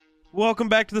Welcome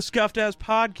back to the Scuffed Ass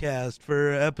Podcast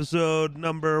for episode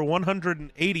number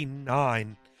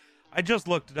 189. I just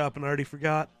looked it up and already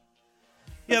forgot.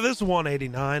 Yeah, this is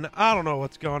 189. I don't know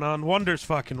what's going on. Wonder's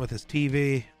fucking with his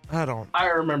TV. I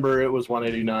remember it was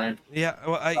 189. Yeah,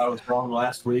 well, I was wrong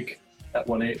last week at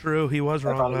 180. True, he was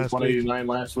wrong last week. 189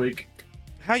 last week.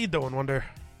 How you doing, Wonder?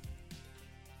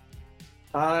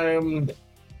 I'm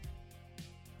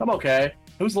okay.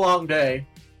 It was a long day.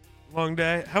 Long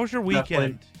day. How was your weekend?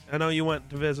 Definitely. I know you went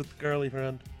to visit the girly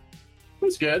friend. It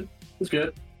was good. It was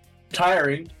good.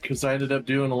 Tiring because I ended up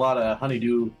doing a lot of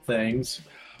honeydew things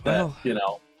that,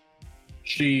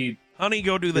 she Honey,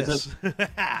 go do this.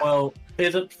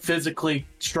 isn't physically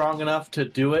strong enough to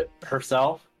do it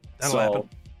herself. That'll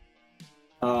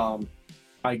happen.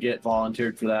 I get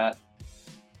volunteered for that.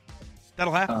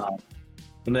 That'll happen.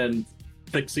 And then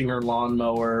fixing her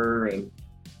lawnmower and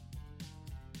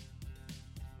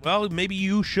Well, maybe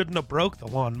you shouldn't have broke the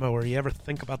lawnmower. You ever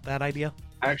think about that idea?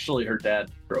 actually her dad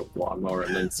broke the lawnmower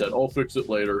and then said, I'll fix it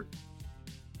later.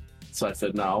 So I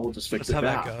said, no, we'll just fix That's it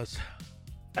how now. that goes.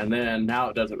 And then now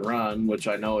it doesn't run, which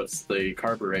I know it's the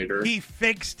carburetor. He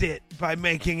fixed it by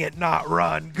making it not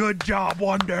run. Good job,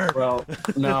 Wonder. Well,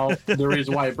 no, the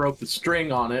reason why he broke the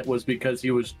string on it was because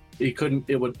it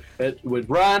would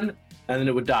run and then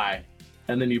it would die.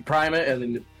 And then you prime it and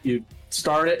then you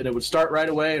start it and it would start right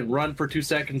away and run for 2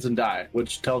 seconds and die,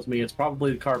 which tells me it's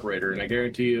probably the carburetor. And I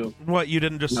guarantee you, What, you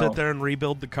didn't just No. sit there and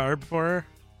rebuild the carb for her?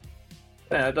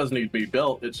 it doesn't need to be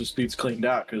built. It just needs cleaned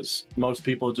out because most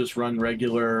people just run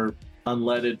regular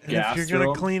unleaded And gas. if you're going through to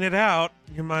 'em. clean it out,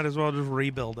 you might as well just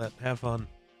rebuild it. Have fun.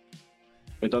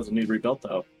 It doesn't need rebuilt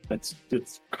though. It's You're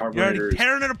carburetors. already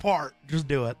tearing it apart. Just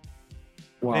do it.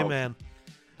 Well, Hey, man.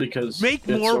 because Make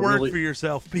it's more a work really- for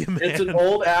yourself. Be a man. It's an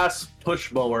old ass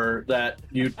push mower that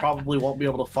you probably won't be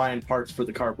able to find parts for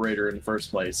the carburetor in the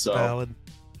first place. So Valid.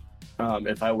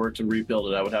 if I were to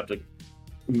rebuild it, I would have to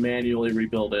manually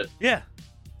rebuild it. Yeah.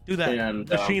 Do that. And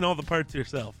Machine all the parts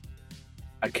yourself.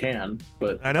 I can,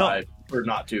 but I know. I prefer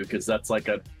not to because that's like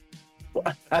at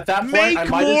that point Make I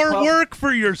might more as well, work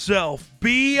for yourself.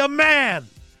 Be a man.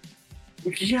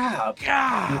 Yeah.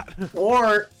 God.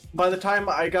 Or by the time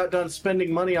I got done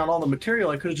spending money on all the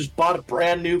material, I could have just bought a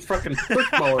brand new fucking push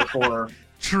mower for her.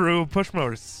 True, push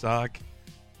motors suck.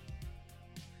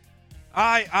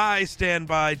 I stand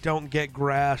by don't get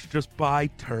grass, just buy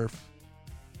turf.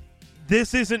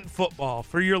 This isn't football.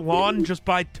 For your lawn, just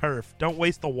buy turf. Don't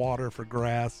waste the water for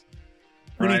grass.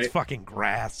 Who needs Right. fucking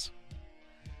grass?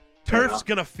 Turf's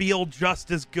gonna feel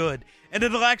just as good. And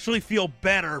it'll actually feel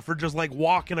better for just like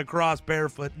walking across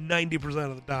barefoot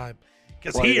 90% of the time.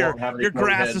 Because Well, you here, won't have any your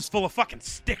grass roadheads. is full of fucking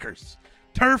stickers.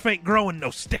 Turf ain't growing no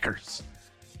stickers.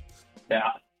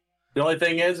 Yeah. The only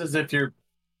thing is if you're,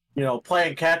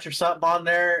 playing catch or something on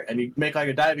there and you make like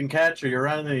a diving catch or you're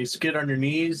running and you skid on your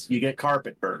knees, you get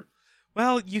carpet burn.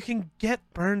 Well, you can get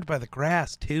burned by the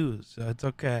grass too, so it's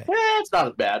okay. It's not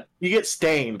as bad. You get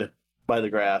stained by the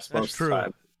grass That's most true. of the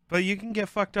time. But you can get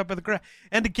fucked up by the grass.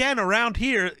 And again, around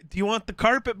here, do you want the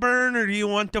carpet burn or do you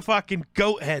want the fucking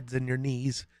goat heads in your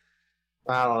knees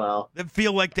I don't know. that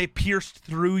feel like they pierced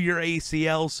through your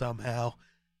ACL somehow?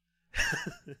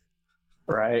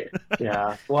 Right.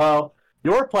 Yeah. Well,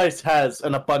 your place has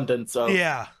an abundance of.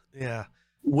 Yeah.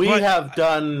 We But- have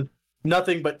done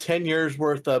nothing but 10 years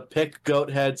worth of pick goat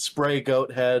heads, spray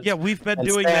goat heads. Yeah, we've been And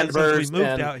doing that since we Sandburst moved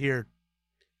and- out here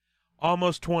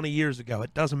almost 20 years ago.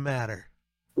 It doesn't matter.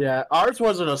 Yeah. Ours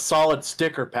wasn't a solid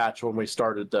sticker patch when we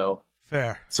started, though.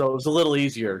 Fair. So it was a little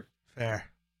easier. Fair.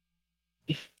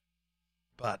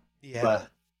 But, yeah. But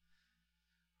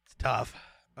It's tough.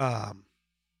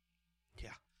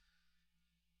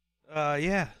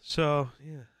 So,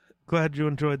 glad you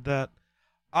enjoyed that.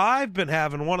 I've been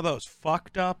having one of those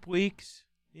fucked up weeks,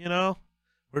 where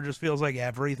it just feels like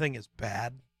everything is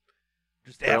bad.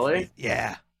 Just Really?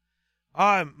 Yeah.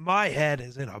 My head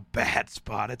is in a bad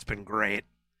spot. It's been great.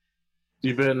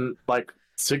 you've been like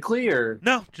sickly or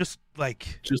No, just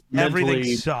like just everything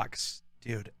mentally? sucks,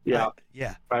 dude. Yeah.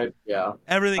 Yeah. Right. Yeah.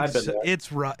 Everything. I've been there.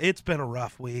 It's rough. It's been a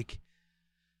rough week.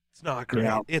 It's not great.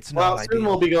 Yeah. It's Well, not soon ideal.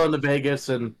 we'll be going to Vegas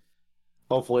and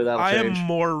hopefully that'll I change. am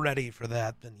more ready for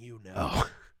that than you know.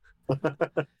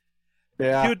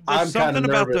 Yeah. Dude, there's I'm something kinda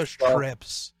about nervous, those but-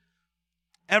 trips.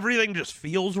 Everything just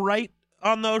feels right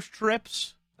on those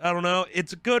trips. I don't know.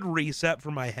 It's a good reset for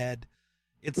my head.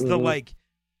 It's the Mhm.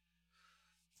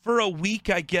 for a week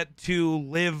I get to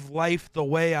live life the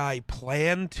way I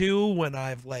plan to when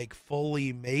I've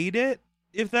fully made it,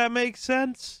 if that makes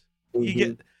sense.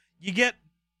 Mhm. You get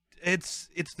it's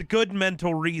the good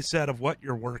mental reset of what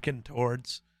you're working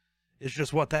towards. It's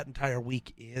just what that entire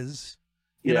week is.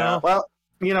 You know? Well,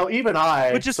 even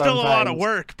I, which is still a lot of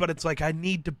work, but it's like I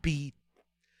need to be.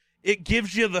 It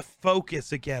gives you the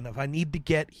focus again of I need to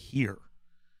get here.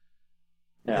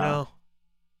 Yeah.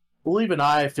 Well, even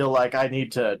I feel like I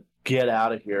need to get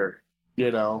out of here.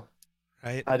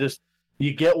 Right.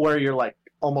 You get where you're like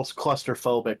almost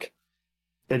claustrophobic,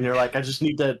 and you're like, I just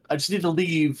need to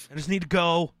leave. I just need to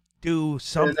go do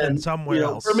something somewhere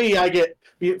else. For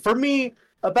me,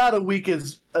 about a week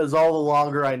is all the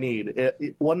longer I need.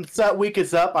 Once that week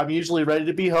is up, I'm usually ready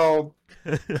to be home.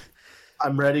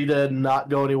 I'm ready to not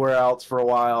go anywhere else for a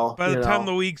while. By the time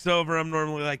the week's over, I'm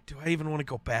normally like, do I even want to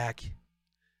go back?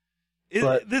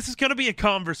 This is going to be a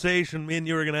conversation me and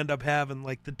you are going to end up having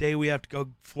like the day we have to go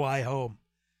fly home.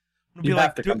 I'm gonna be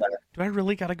like, do I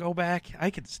really got to go back? I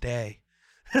can stay.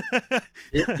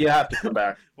 You have to come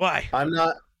back. Why?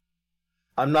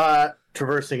 I'm not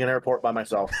traversing an airport by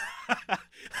myself.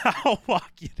 I'll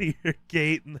walk you to your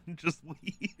gate and then just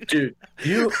leave. Dude,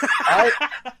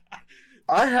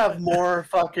 I have more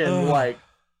fucking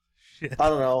shit. I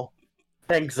don't know,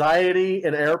 anxiety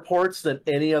in airports than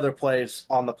any other place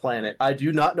on the planet. I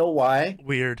do not know why.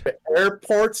 Weird. But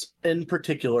airports in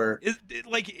particular.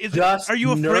 Are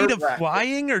you afraid of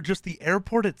flying or just the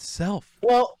airport itself?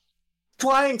 Well,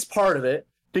 flying's part of it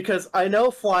because I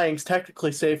know flying's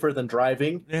technically safer than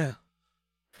driving. Yeah.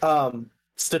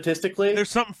 Statistically. There's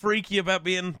something freaky about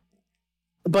being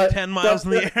 10 miles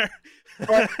in the air.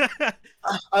 But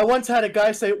I once had a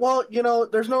guy say, well,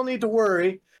 there's no need to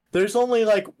worry. There's only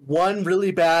like one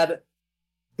really bad,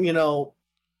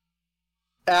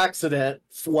 accident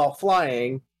while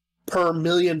flying per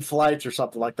million flights or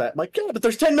something like that. I'm like, yeah, but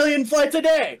there's 10 million flights a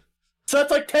day. So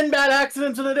that's like 10 bad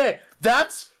accidents in a day.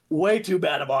 That's way too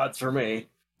bad of odds for me.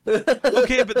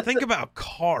 Okay, but think about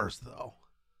cars, though.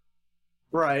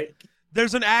 Right.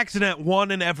 There's an accident,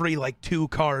 one in every, 2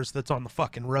 cars that's on the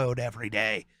fucking road every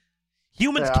day.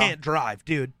 Humans can't drive,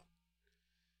 dude.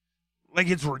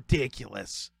 It's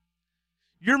ridiculous.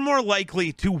 You're more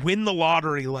likely to win the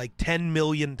lottery 10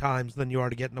 million times than you are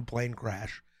to get in a plane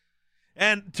crash.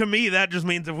 And to me, that just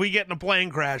means if we get in a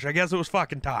plane crash, I guess it was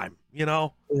fucking time,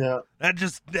 Yeah. That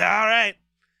just, all right.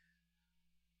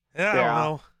 I don't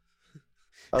know.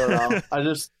 I don't know.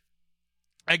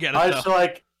 I get it.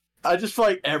 I just feel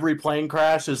like every plane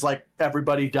crash is like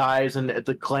everybody dies and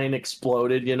the plane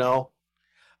exploded,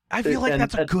 I feel like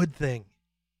that's a good thing.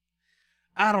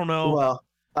 I don't know. Well,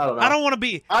 I don't know. I don't want to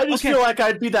be. I just feel like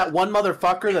I'd be that one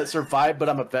motherfucker that survived, but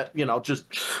I'm a vet, just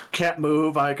can't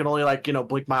move. I can only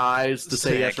blink my eyes to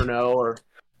say yes or no, or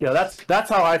that's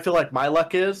how I feel like my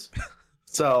luck is.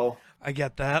 So I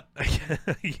get that.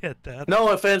 I get that. No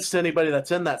offense to anybody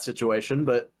that's in that situation,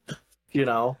 but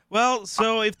Well,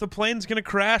 so if the plane's gonna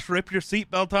crash, rip your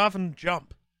seatbelt off and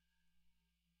jump.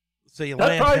 So you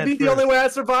that'd land probably be the first. only way I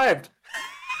survived.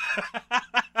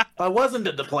 I wasn't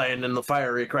in the plane in the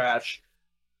fiery crash.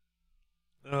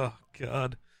 Oh,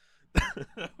 God.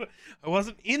 I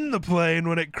wasn't in the plane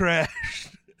when it crashed.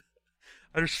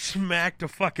 I just smacked a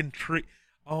fucking tree.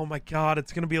 Oh, my God.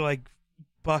 It's going to be like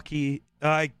Bucky.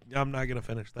 I'm not going to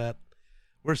finish that.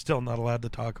 We're still not allowed to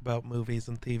talk about movies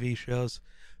and TV shows.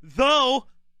 Though,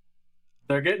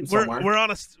 they're getting somewhere. We're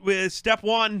on step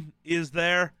 1 is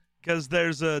there because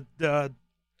there's a...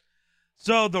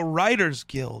 So the Writers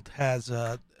Guild has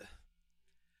let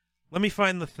me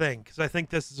find the thing because I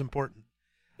think this is important.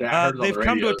 Yeah, they've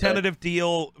come to a tentative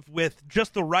deal with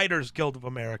just the Writers Guild of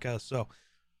America, so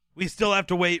we still have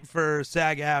to wait for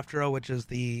SAG-AFTRA, which is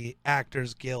the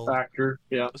Actors Guild.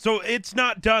 Yeah. So it's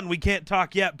not done. We can't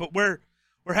talk yet, but we're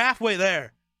halfway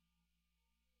there.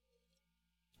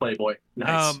 Playboy.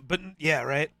 Nice. But yeah,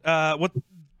 right.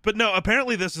 But no,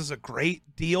 apparently this is a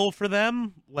great deal for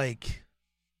them.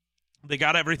 They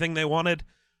got everything they wanted,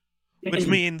 which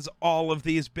means all of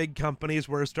these big companies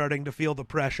were starting to feel the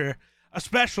pressure.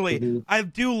 Especially, I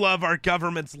do love our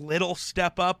government's little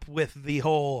step up with the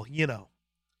whole,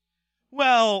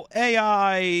 well,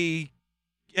 AI,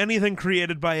 anything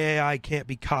created by AI can't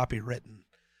be copywritten.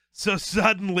 So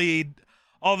suddenly,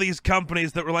 all these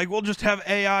companies that were like, we'll just have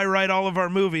AI write all of our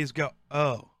movies go,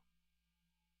 oh,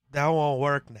 that won't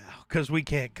work now because we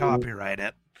can't copyright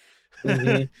it.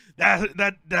 Mm-hmm.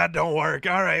 that don't work.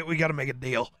 All right, we got to make a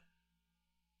deal.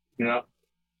 Yeah.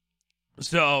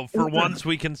 So for once,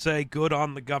 we can say good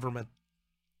on the government.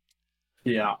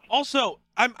 Yeah. Also,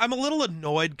 I'm a little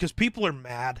annoyed because people are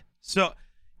mad. So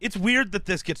it's weird that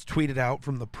this gets tweeted out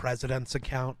from the president's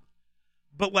account,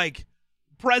 but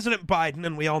President Biden,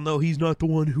 and we all know he's not the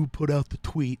one who put out the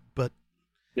tweet, but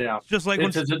yeah, it's just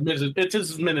it's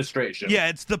his administration. Yeah,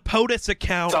 it's the POTUS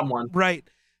account. Someone. Right.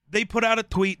 They put out a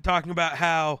tweet talking about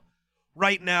how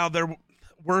right now they're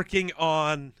working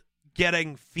on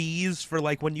getting fees for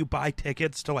like when you buy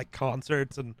tickets to like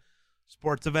concerts and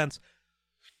sports events.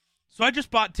 So I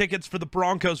just bought tickets for the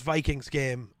Broncos-Vikings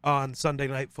game on Sunday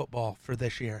Night Football for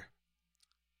this year.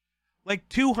 Like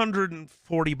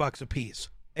 $240 a piece.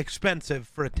 Expensive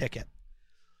for a ticket.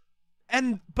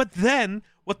 But then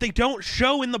what they don't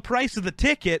show in the price of the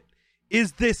ticket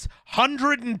is this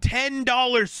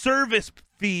 $110 service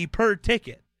fee per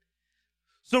ticket.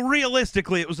 So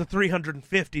realistically, it was a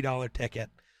 $350 ticket.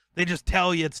 They just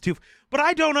tell you it's too... But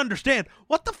I don't understand.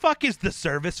 What the fuck is the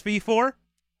service fee for?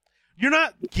 You're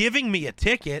not giving me a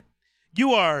ticket.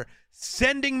 You are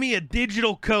sending me a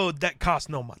digital code that costs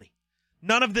no money.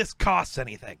 None of this costs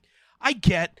anything. I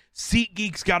get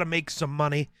SeatGeek's got to make some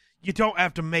money. You don't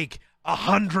have to make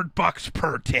 $100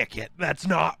 per ticket. That's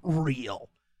not real.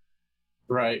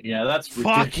 Right, yeah, that's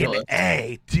ridiculous. Fucking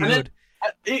A, dude.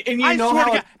 And you I know swear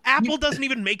how to God, Apple doesn't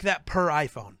even make that per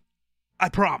iPhone. I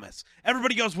promise.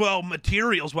 Everybody goes, well,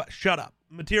 materials. What? Shut up.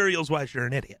 Materials-wise, you're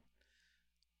an idiot.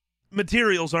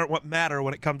 Materials aren't what matter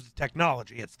when it comes to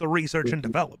technology. It's the research and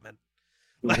development.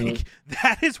 Like,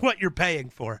 that is what you're paying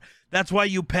for. That's why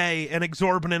you pay an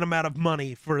exorbitant amount of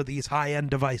money for these high-end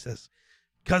devices.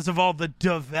 Because of all the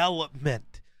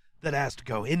development that has to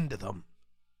go into them.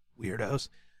 Weirdos.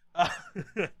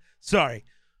 Sorry.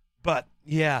 But,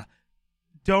 yeah.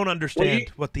 Don't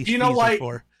understand what these fees are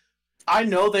for. I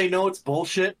know they know it's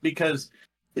bullshit because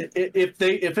if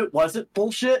it wasn't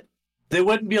bullshit, they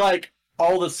wouldn't be like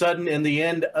all of a sudden in the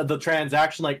end of the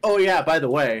transaction like, oh yeah, by the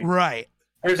way, right,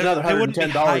 here's another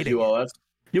 $110 you owe us.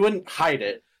 You wouldn't hide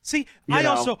it. See,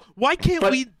 why can't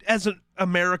we as an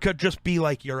America just be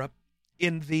like Europe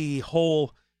in the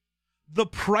whole, the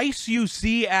price you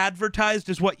see advertised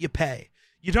is what you pay.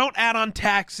 You don't add on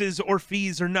taxes or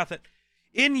fees or nothing.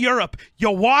 In Europe, you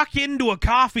walk into a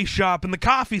coffee shop and the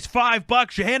coffee's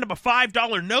 $5. You hand them a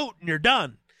 $5 note and you're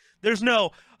done. There's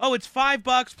no, oh, it's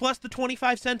 $5 plus the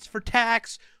 25 cents for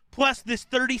tax plus this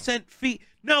 30-cent fee.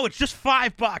 No, it's just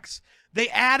 $5. They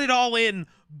add it all in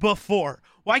before.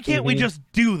 Why can't we just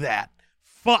do that?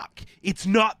 Fuck. It's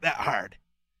not that hard.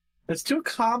 It's too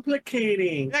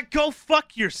complicating. Yeah, go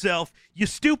fuck yourself, you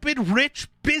stupid rich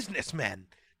businessmen.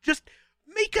 Just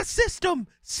make a system.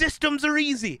 Systems are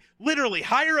easy. Literally,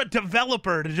 hire a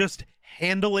developer to just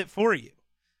handle it for you.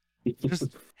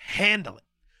 Just handle it.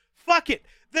 Fuck it.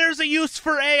 There's a use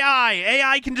for AI.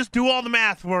 AI can just do all the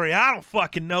math for you. I don't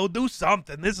fucking know. Do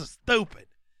something. This is stupid.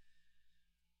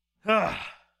 I'm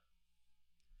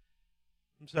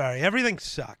sorry. Everything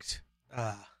sucks.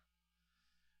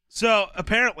 So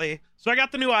apparently, I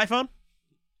got the new iPhone.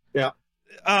 Yeah.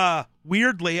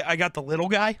 Weirdly, I got the little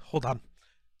guy. Hold on.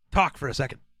 Talk for a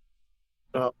second.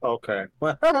 Okay.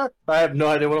 I have no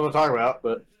idea what I'm talking about,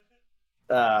 but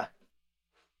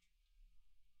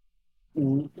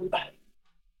why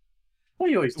do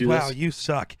you always do this? Wow, you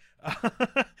suck.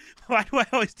 Why do I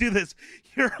always do this?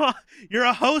 You're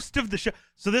a host of the show.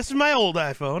 So this is my old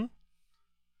iPhone.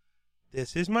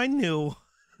 This is my new.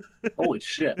 Holy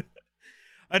shit.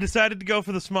 I decided to go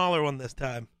for the smaller one this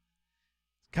time.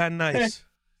 It's kind of nice.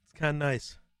 It's kind of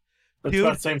nice. That's Dude,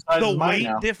 about the same size as mine weight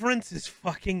now. difference is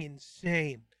fucking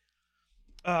insane.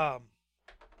 But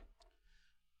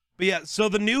yeah, so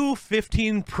the new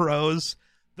 15 Pros,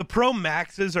 the Pro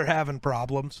Maxes are having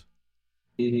problems.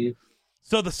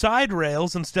 So the side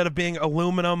rails, instead of being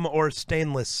aluminum or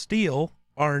stainless steel,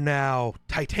 are now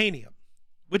titanium,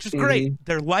 which is great.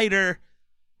 They're lighter,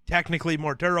 technically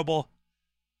more durable.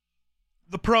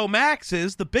 The Pro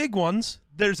Maxes, the big ones,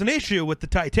 there's an issue with the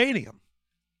titanium.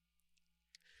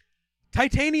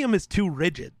 Titanium is too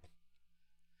rigid.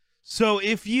 So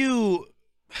if you,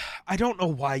 I don't know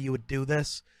why you would do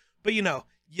this, but you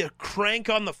crank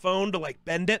on the phone to like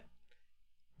bend it,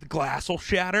 the glass will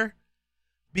shatter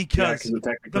because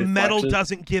the metal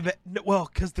doesn't give it, well,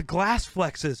 because the glass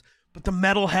flexes, but the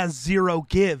metal has zero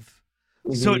give.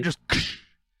 So it just,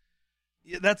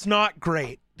 that's not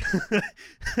great.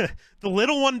 The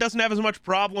little one doesn't have as much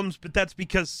problems, but that's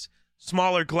because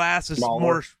smaller glass is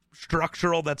more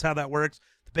structural. That's how that works.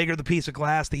 The bigger the piece of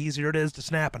glass, the easier it is to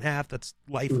snap in half. That's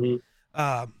life.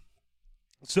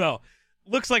 So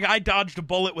looks like I dodged a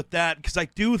bullet with that, because I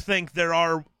do think there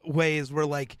are ways where,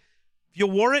 like, if you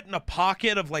wore it in a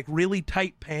pocket of like really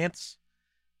tight pants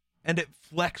and it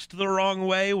flexed the wrong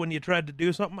way when you tried to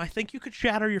do something, I think you could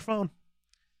shatter your phone.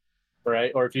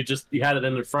 Right, or if you had it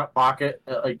in the front pocket,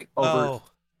 like over. Oh,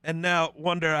 and now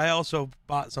wonder, I also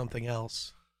bought something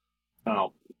else.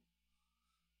 Oh.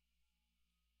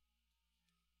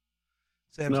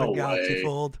 Samsung Galaxy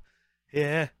Fold.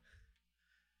 Yeah.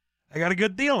 I got a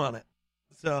good deal on it.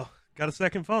 So, got a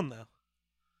second phone now.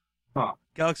 Huh.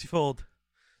 Galaxy Fold.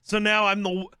 So now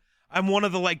I'm one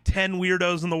of the like 10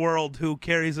 weirdos in the world who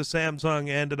carries a Samsung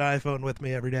and an iPhone with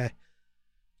me every day.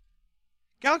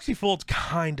 Galaxy Fold's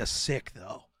kind of sick,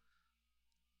 though.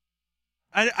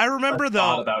 I remember,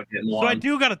 though, about getting so one. I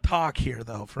do got to talk here,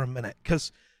 though, for a minute,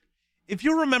 because if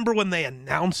you remember when they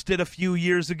announced it a few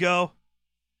years ago,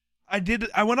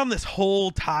 I went on this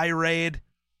whole tirade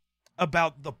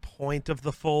about the point of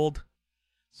the Fold.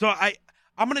 So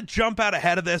I'm going to jump out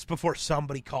ahead of this before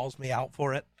somebody calls me out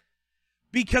for it,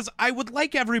 because I would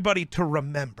like everybody to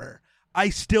remember I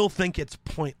still think it's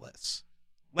pointless,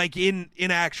 like in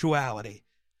actuality,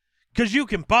 because you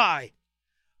can buy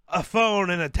a phone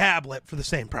and a tablet for the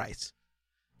same price.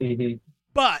 Mm-hmm.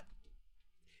 But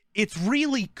it's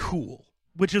really cool,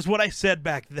 which is what I said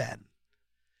back then.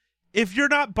 If you're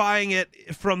not buying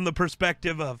it from the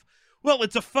perspective of, well,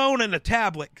 it's a phone and a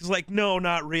tablet, because, like, no,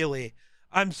 not really.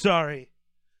 I'm sorry.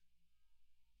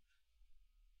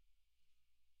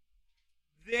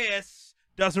 This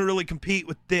doesn't really compete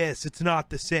with this. It's not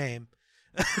the same.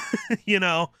 You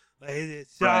know, like,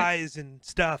 size and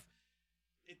stuff.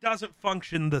 It doesn't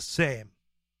function the same.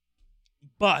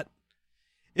 But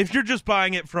if you're just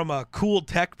buying it from a cool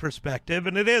tech perspective,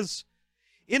 and it is,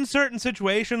 in certain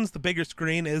situations, the bigger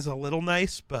screen is a little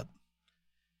nice, but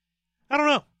I don't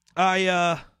know.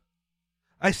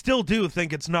 I still do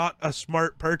think it's not a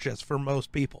smart purchase for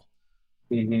most people.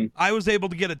 Mm-hmm. I was able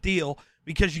to get a deal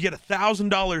because you get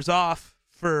 $1,000 off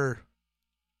for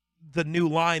the new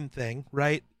line thing,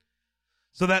 right?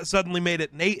 So that suddenly made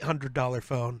it an $800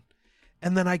 phone.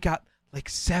 And then I got like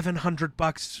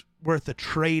 $700 worth of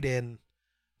trade-in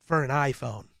for an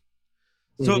iPhone.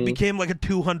 So it became like a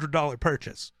 $200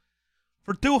 purchase.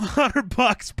 For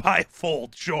 $200, buy a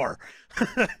Fold, sure.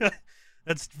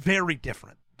 That's very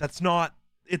different. It's not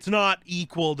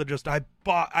equal to just I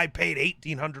paid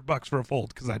 $1,800 for a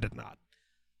Fold, because I did not.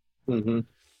 Mm-hmm.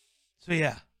 So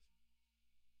yeah.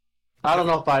 I don't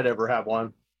know if I'd ever have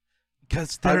one.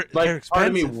 Because they're expensive. Part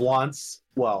of me wants,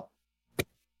 well,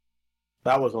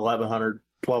 that was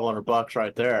 $1,100-$1,200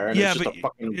 right there. And yeah, it's just but a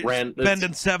fucking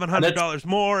spending $700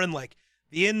 more, and like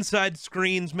the inside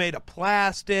screen's made of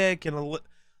plastic, and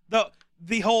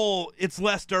the whole it's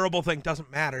less durable thing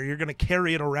doesn't matter. You're gonna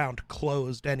carry it around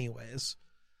closed anyways.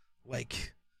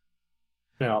 Like,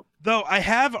 yeah. Though I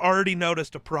have already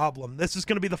noticed a problem. This is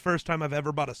gonna be the first time I've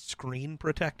ever bought a screen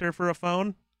protector for a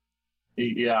phone.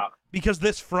 Yeah. Because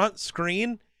this front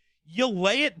screen, you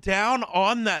lay it down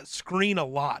on that screen a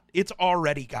lot. It's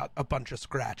already got a bunch of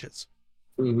scratches.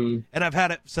 Mm-hmm. And I've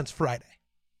had it since Friday.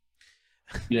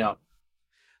 Yeah.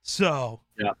 So,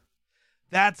 yeah,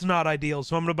 that's not ideal.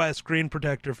 So I'm going to buy a screen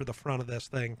protector for the front of this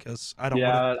thing, because I don't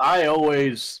want to. I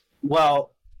always,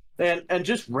 well, and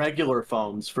just regular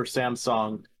phones for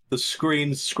Samsung, the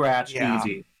screens scratch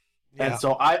easy. Yeah. And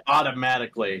so I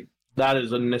automatically, that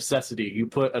is a necessity. You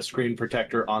put a screen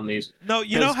protector on these. No,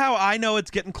 you know how I know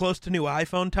it's getting close to new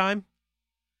iPhone time?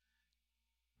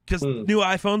 Because new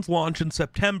iPhones launch in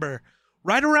September.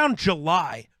 Right around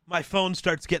July, my phone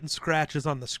starts getting scratches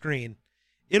on the screen.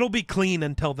 It'll be clean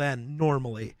until then,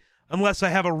 normally, unless I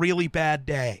have a really bad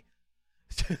day.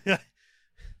 But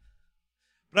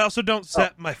I also don't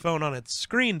set my phone on its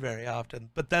screen very often.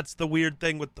 But that's the weird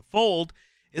thing with the Fold,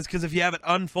 is because if you have it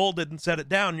unfolded and set it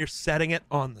down, you're setting it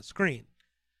on the screen.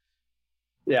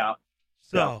 Yeah.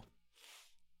 So,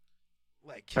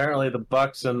 like, apparently the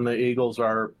Bucks and the Eagles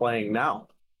are playing now.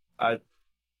 I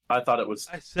thought it was.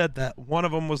 I said that one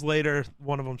of them was later.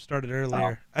 One of them started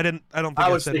earlier. I don't think I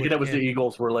was thinking it was the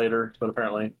Eagles were later, but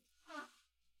apparently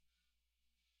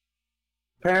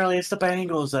it's the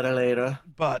Bengals that are later.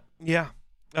 But yeah,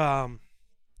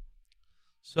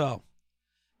 so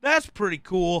that's pretty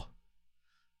cool.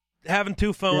 Having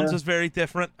two phones is very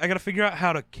different. I got to figure out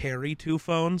how to carry two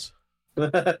phones.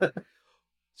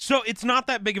 So it's not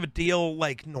that big of a deal,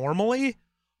 like, normally,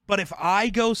 but if I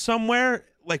go somewhere,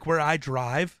 like where I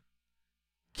drive,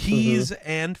 keys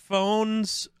and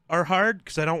phones are hard,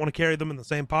 because I don't want to carry them in the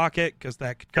same pocket, because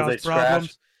that could cause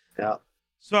problems. Yeah.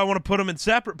 So I want to put them in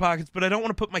separate pockets, but I don't want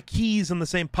to put my keys in the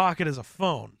same pocket as a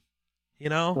phone, you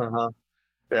know?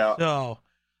 Yeah. So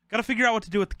got to figure out what to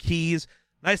do with the keys.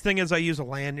 Nice thing is I use a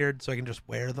lanyard, so I can just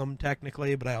wear them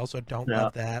technically, but I also don't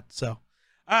love that. So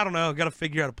I don't know. Got to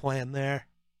figure out a plan there.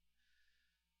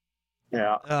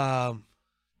 Yeah.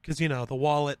 Because, you know, the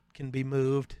wallet can be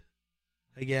moved,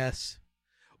 I guess.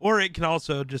 Or it can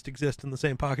also just exist in the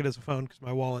same pocket as a phone, because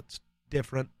my wallet's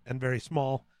different and very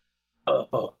small.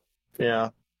 Yeah.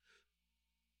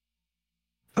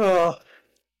 So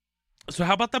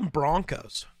how about them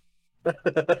Broncos?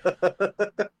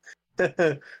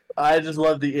 I just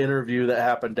love the interview that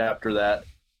happened after that.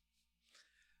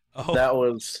 Oh. That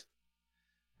was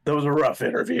That was a rough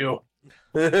interview.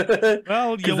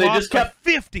 Well, you lost by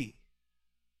 50.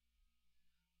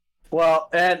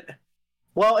 And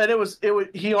it was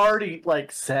he already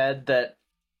like said that,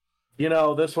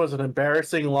 this was an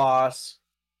embarrassing loss.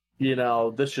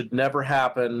 This should never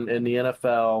happen in the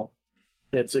NFL.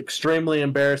 It's extremely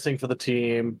embarrassing for the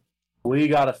team. We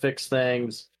got to fix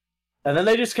things. And then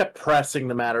they just kept pressing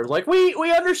the matter. Like,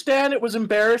 we understand it was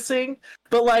embarrassing,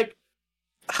 but like,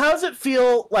 how does it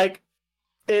feel like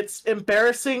it's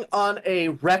embarrassing on a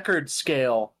record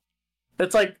scale?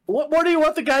 It's like, what do you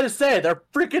want the guy to say? They're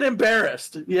freaking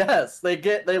embarrassed. Yes,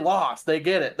 they lost. They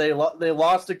get it. They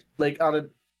lost like on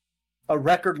a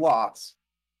record loss.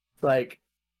 Like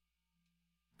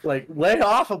lay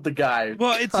off of the guy.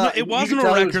 Well, it wasn't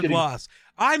a record loss.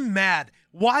 I'm mad.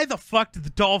 Why the fuck did the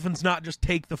Dolphins not just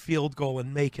take the field goal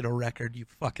and make it a record, you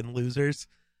fucking losers?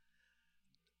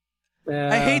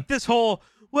 I hate this whole,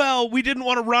 well, we didn't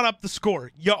want to run up the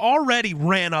score. You already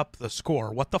ran up the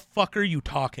score. What the fuck are you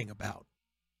talking about?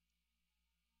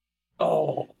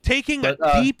 Taking a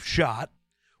deep shot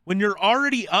when you're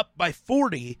already up by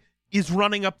 40 is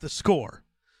running up the score.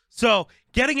 So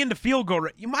getting into field goal,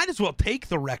 you might as well take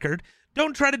the record.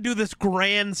 Don't try to do this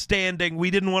grandstanding.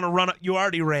 We didn't want to run it. You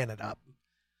already ran it up.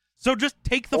 So just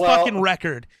take the fucking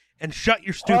record and shut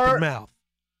your stupid mouth.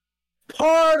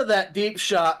 Part of that deep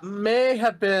shot may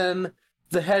have been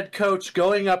the head coach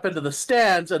going up into the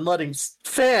stands and letting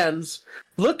fans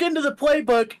look into the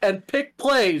playbook and pick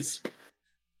plays.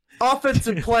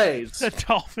 Offensive plays. The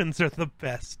Dolphins are the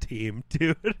best team,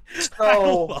 dude. So, I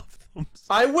love them.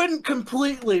 I wouldn't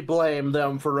completely blame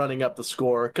them for running up the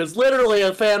score, because literally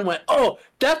a fan went, "Oh,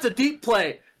 that's a deep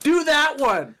play. Do that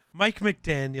one." Mike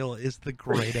McDaniel is the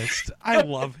greatest. I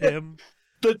love him.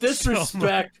 The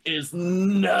disrespect is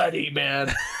nutty,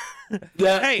 man.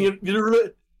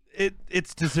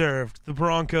 It's deserved. The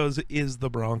Broncos is the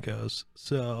Broncos.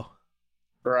 So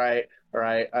right.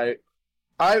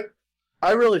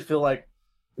 I really feel like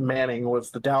Manning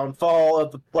was the downfall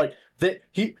of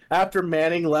after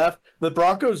Manning left, the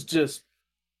Broncos just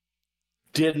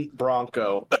didn't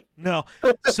Bronco. No.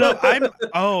 So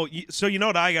so you know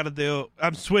what I got to do?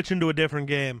 I'm switching to a different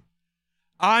game.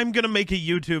 I'm going to make a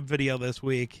YouTube video this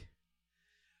week.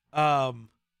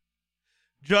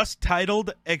 Just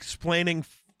titled Explaining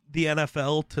the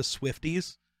NFL to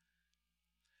Swifties.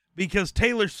 Because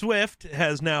Taylor Swift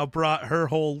has now brought her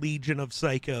whole legion of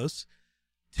psychos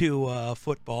to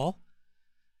football.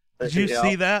 Did you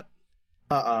see that?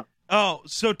 Oh,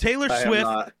 so Taylor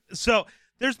Swift. So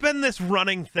there's been this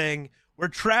running thing where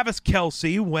Travis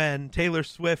Kelce, when Taylor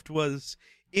Swift was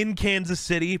in Kansas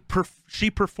City, she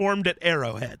performed at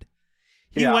Arrowhead.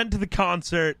 He went to the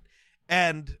concert,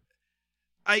 and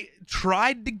I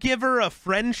tried to give her a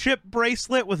friendship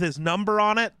bracelet with his number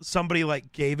on it. Somebody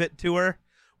gave it to her,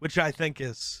 which I think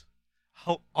is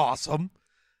awesome.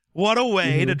 What a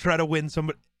way to try to win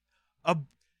somebody.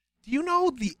 Do you know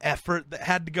the effort that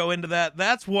had to go into that?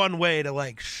 That's one way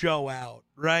to show out,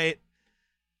 right?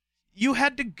 You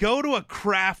had to go to a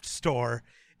craft store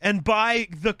and buy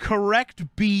the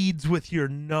correct beads with your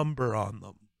number on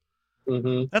them.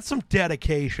 Mm-hmm. That's some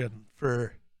dedication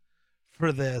for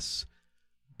this.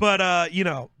 But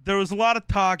there was a lot of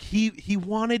talk. He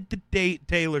wanted to date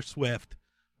Taylor Swift.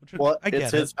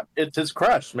 It's his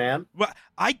crush, man. Well,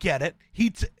 I get it. He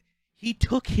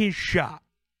took his shot.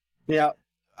 Yeah.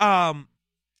 But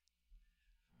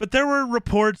there were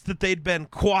reports that they'd been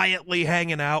quietly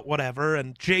hanging out, whatever,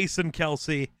 and Jason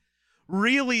Kelce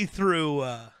really threw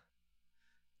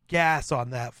gas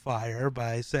on that fire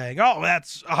by saying, "Oh,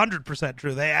 that's 100%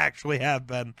 true. They actually have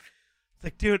been." It's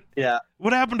like, dude, yeah.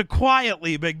 What happened to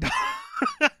quietly, big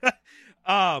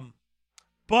dog?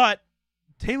 But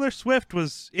Taylor Swift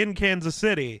was in Kansas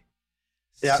City,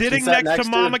 sitting next to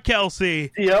Mama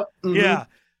Kelce. Yep. Mm-hmm. Yeah.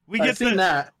 We get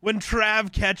that. When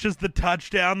Trav catches the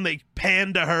touchdown, they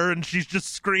pan to her and she's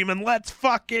just screaming, "Let's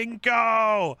fucking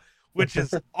go," which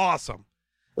is awesome.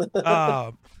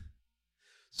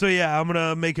 So yeah, I'm going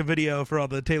to make a video for all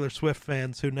the Taylor Swift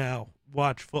fans who now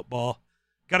watch football.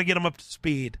 Got to get them up to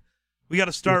speed. We got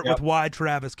to start with why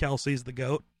Travis Kelce's the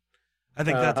GOAT. I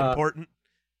think that's important.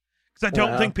 Because I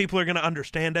don't think people are going to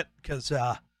understand it. Because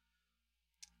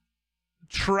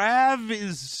Trav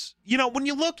is, when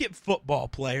you look at football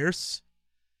players,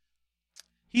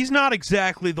 he's not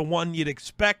exactly the one you'd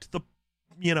expect the,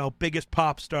 biggest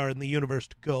pop star in the universe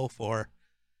to go for.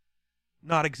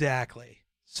 Not exactly.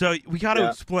 So we got to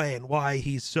explain why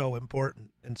he's so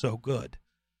important and so good.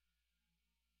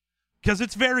 Because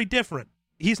it's very different.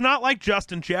 He's not like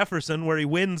Justin Jefferson where he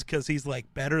wins because he's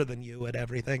better than you at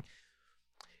everything.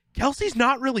 Kelce's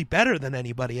not really better than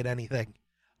anybody at anything.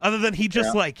 other than he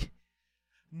just like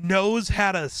knows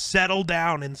how to settle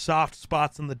down in soft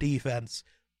spots in the defense.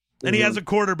 And he has a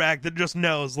quarterback that just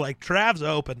knows, like, Trav's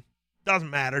open.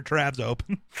 Doesn't matter, Trav's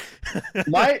open.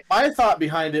 my thought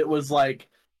behind it was, like,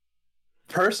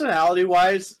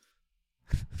 personality-wise,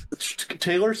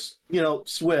 Taylor,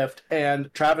 Swift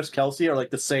and Travis Kelce are, like,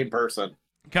 the same person.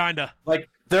 Kinda. Like,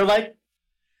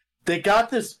 they got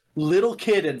this little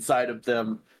kid inside of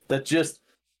them that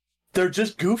they're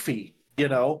just goofy,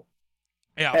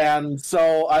 Yeah. And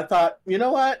so I thought, you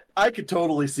know what? I could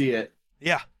totally see it.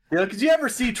 Yeah. Because you ever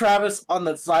see Travis on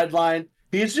the sideline?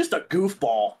 He's just a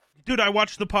goofball. Dude, I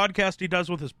watched the podcast he does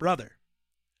with his brother.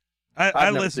 I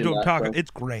listened to him talk. So.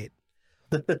 It's great.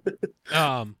 But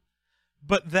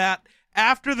that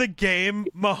after the game,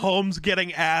 Mahomes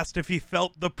getting asked if he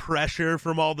felt the pressure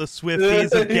from all the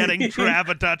Swifties of getting Trav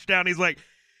a touchdown, he's like,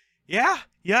 yeah,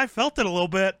 I felt it a little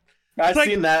bit. I've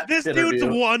seen that. This interview.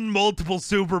 Dude's won multiple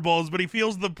Super Bowls, but he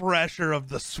feels the pressure of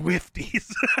the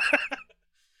Swifties.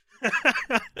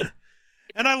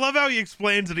 And I love how he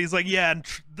explains it. He's like, yeah, and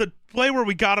the play where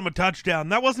we got him a touchdown,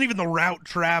 that wasn't even the route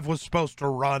Trav was supposed to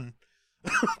run.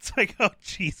 It's like, oh,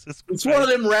 Jesus Christ. It's one of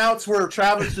them routes where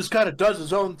Travis just kind of does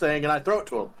his own thing, and I throw it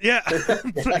to him. Yeah.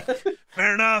 It's like,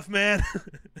 fair enough, man.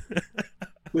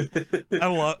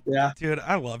 Dude,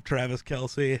 I love Travis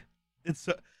Kelce.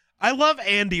 I love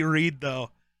Andy Reid,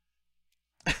 though.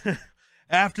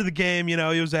 After the game, he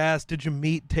was asked, did you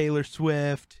meet Taylor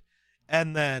Swift?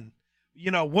 And then,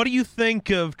 what do you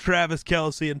think of Travis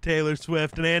Kelce and Taylor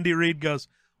Swift? And Andy Reid goes,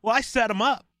 well, I set him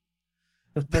up.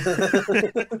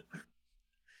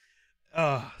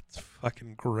 Oh, it's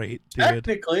fucking great, dude.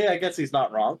 Technically, I guess he's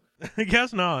not wrong. I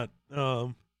guess not.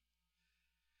 Some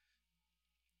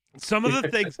of the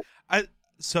things,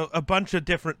 so a bunch of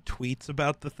different tweets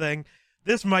about the thing.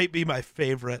 This might be my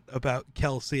favorite about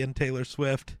Kelce and Taylor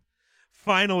Swift.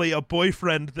 Finally, a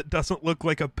boyfriend that doesn't look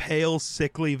like a pale,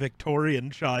 sickly Victorian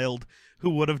child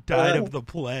who would have died of the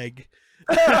plague.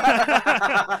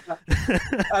 I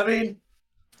mean,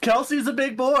 Kelsey's a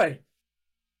big boy.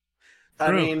 True.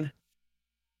 I mean,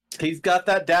 he's got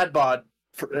that dad bod,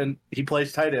 and he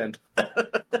plays tight end.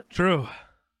 True.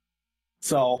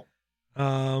 So,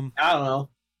 I don't know.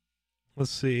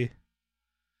 Let's see.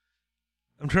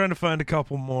 I'm trying to find a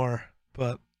couple more,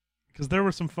 but because there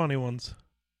were some funny ones.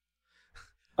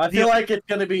 I feel like it's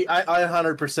going to be, I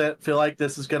 100% feel like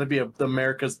this is going to be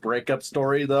America's breakup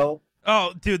story, though.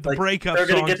 Oh, dude, the breakup They're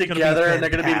going to get together, and they're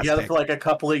going to be together for like a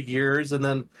couple of years, and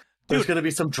then there's going to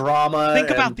be some drama. Think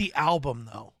about the album,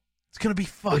 though. It's going to be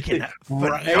fucking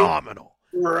phenomenal.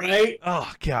 Right?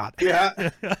 Oh, God. Yeah.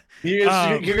 You're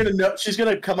going to know, she's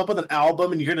going to come up with an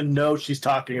album, and you're going to know she's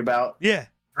talking about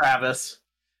Travis.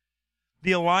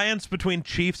 The alliance between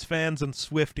Chiefs fans and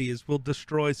Swifties will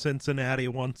destroy Cincinnati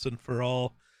once and for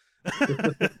all.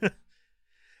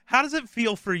 How does it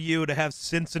feel for you to have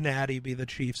Cincinnati be the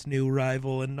Chiefs' new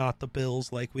rival and not the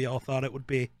Bills like we all thought it would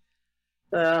be?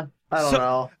 I don't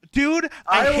know. Dude,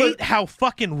 I hate how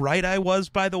fucking right I was,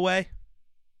 by the way.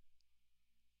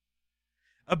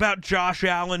 About Josh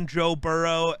Allen, Joe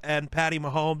Burrow, and Patty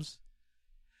Mahomes.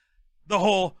 The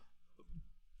whole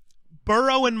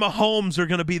Burrow and Mahomes are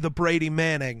going to be the Brady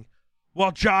Manning,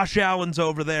 while Josh Allen's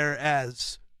over there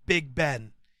as Big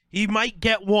Ben. He might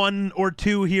get one or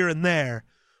two here and there,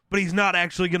 but he's not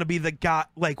actually going to be the guy,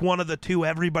 like one of the two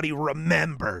everybody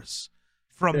remembers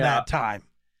from that time.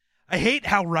 I hate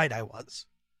how right I was.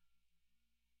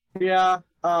 Yeah.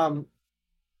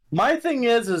 My thing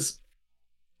is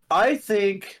I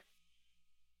think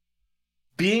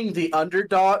being the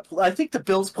underdog, I think the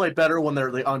Bills play better when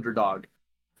they're the underdog.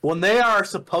 When they are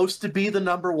supposed to be the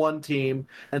number one team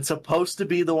and supposed to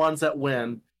be the ones that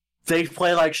win, they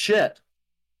play like shit.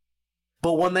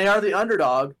 But when they are the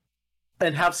underdog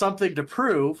and have something to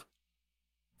prove,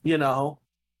 they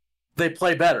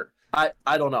play better. I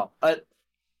don't know.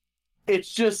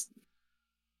 It's just,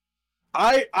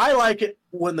 I like it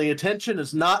when the attention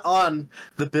is not on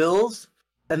the Bills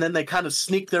and then they kind of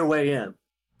sneak their way in.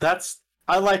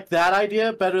 I like that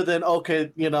idea better than,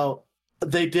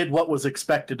 they did what was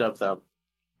expected of them.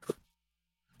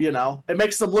 It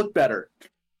makes them look better,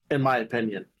 in my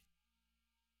opinion.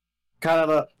 Kind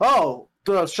of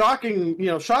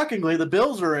shockingly, the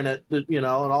Bills are in it, and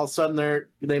all of a sudden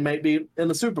they might be in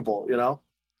the Super Bowl,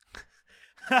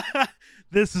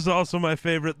 This is also my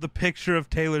favorite, the picture of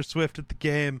Taylor Swift at the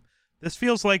game. This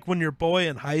feels like when your boy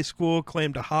in high school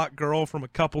claimed a hot girl from a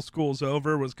couple schools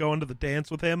over was going to the dance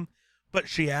with him, but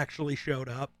she actually showed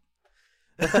up.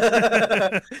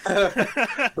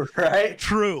 Right?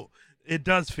 True. It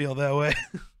does feel that way.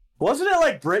 Wasn't it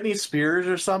like Britney Spears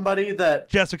or somebody that...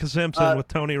 Jessica Simpson with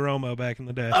Tony Romo back in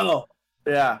the day. Oh,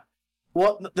 yeah.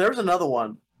 Well, there's another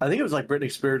one. I think it was like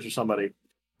Britney Spears or somebody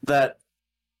that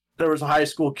there was a high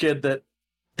school kid that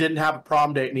didn't have a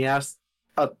prom date, and he asked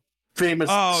a famous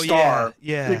star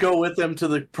to go with him to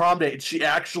the prom date. And she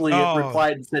actually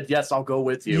replied and said, "Yes, I'll go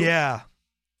with you." Yeah.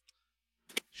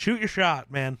 Shoot your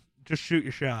shot, man. Just shoot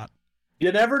your shot.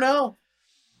 You never know.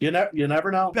 You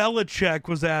never know. Belichick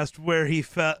was asked what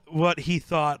he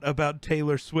thought about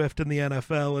Taylor Swift in the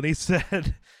NFL, and he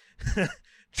said,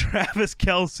 Travis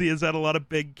Kelce has had a lot of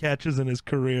big catches in his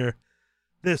career.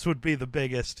 This would be the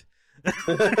biggest.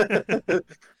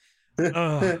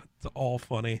 It's all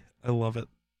funny. I love it.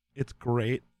 It's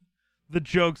great. The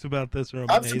jokes about this are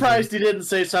amazing. I'm surprised he didn't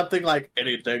say something like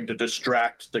anything to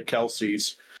distract the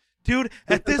Kelceys. Dude,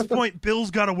 at this point,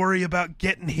 Bill's got to worry about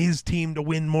getting his team to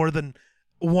win more than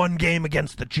one game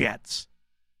against the Jets.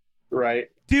 Right.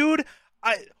 Dude,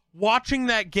 watching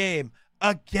that game,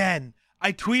 again,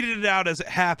 I tweeted it out as it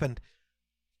happened.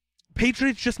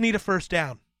 Patriots just need a first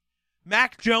down.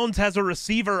 Mac Jones has a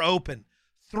receiver open,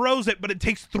 throws it, but it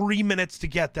takes 3 minutes to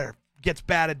get there, gets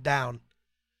batted down.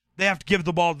 They have to give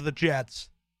the ball to the Jets.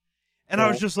 And I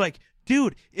was just like,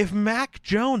 dude, if Mac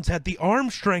Jones had the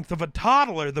arm strength of a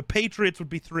toddler, the Patriots would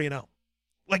be 3-0.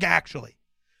 Like, actually.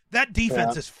 That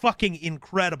defense is fucking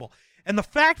incredible. And the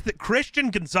fact that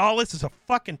Christian Gonzalez is a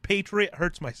fucking Patriot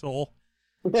hurts my soul.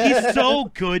 He's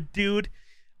so good, dude.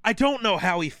 I don't know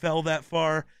how he fell that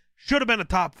far. Should have been a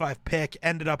top 5 pick.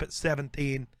 Ended up at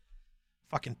 17.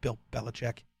 Fucking Bill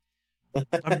Belichick.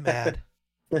 I'm mad.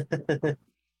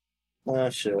 Oh,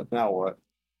 shit. Now what?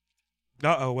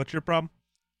 Uh-oh, what's your problem?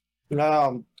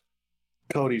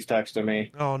 Cody's texting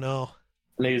me. Oh, no.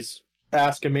 And he's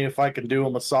asking me if I can do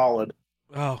him a solid.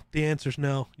 Oh, the answer's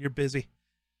no. You're busy.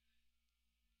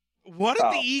 What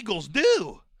did the Eagles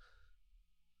do?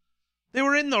 They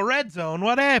were in the red zone.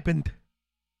 What happened?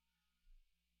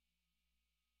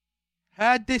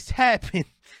 How'd this happen?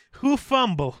 Who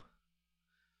fumbled?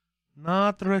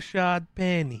 Not Rashad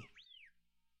Penny.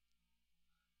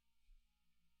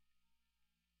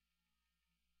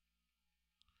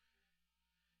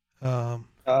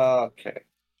 Okay.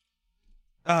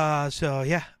 So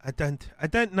yeah, I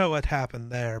don't know what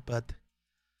happened there, but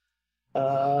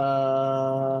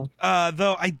though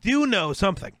I do know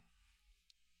something.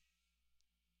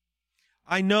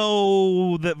 I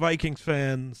know that Vikings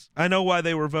fans, I know why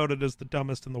they were voted as the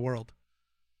dumbest in the world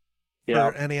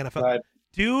for any NFL. Right.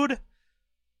 Dude,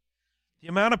 the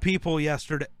amount of people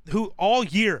yesterday who all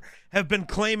year have been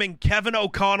claiming Kevin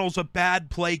O'Connell's a bad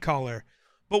play caller,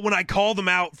 but when I call them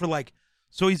out for like,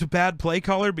 so he's a bad play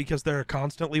caller because there are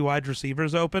constantly wide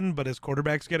receivers open, but his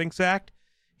quarterback's getting sacked.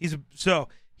 He's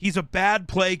a bad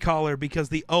play caller because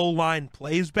the O-line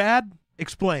plays bad?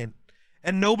 Explain.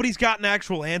 And nobody's got an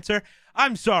actual answer.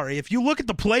 I'm sorry. If you look at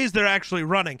the plays they're actually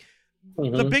running,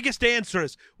 the biggest answer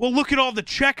is, well, look at all the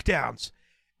checkdowns.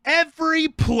 Every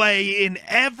play in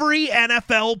every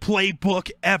NFL playbook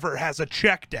ever has a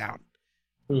checkdown.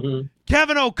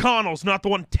 Kevin O'Connell's not the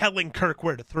one telling Kirk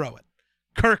where to throw it.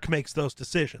 Kirk makes those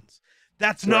decisions.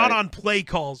 That's not on play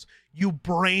calls, you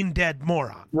brain dead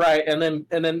moron. Right, and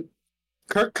then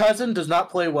Kirk Cousin does not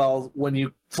play well when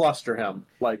you fluster him.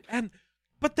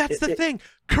 But that's the thing.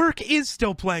 Kirk is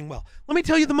still playing well. Let me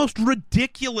tell you the most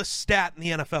ridiculous stat in the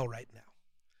NFL right now.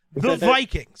 The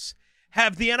Vikings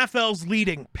have the NFL's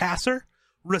leading passer,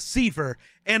 receiver,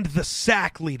 and the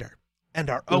sack leader, and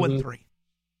are 0-3.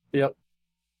 Yep.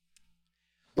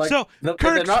 Kirk's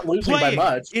they're not losing by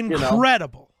much.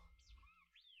 Incredible.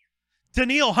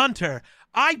 Daniil Hunter,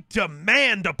 I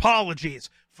demand apologies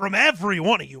from every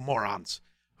one of you morons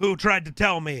who tried to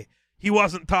tell me he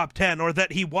wasn't top 10 or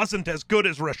that he wasn't as good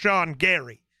as Rashawn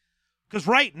Gary. Because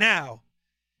right now,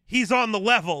 he's on the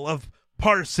level of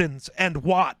Parsons and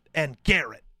Watt and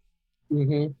Garrett.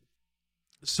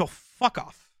 So fuck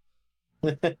off.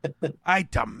 I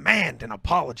demand an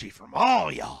apology from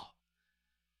all y'all.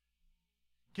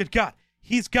 Good God.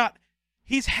 He's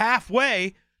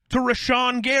halfway to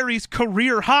Rashawn Gary's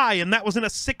career high, and that was in a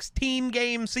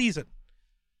 16-game season.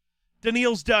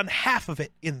 Daniil's done half of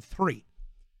it in 3.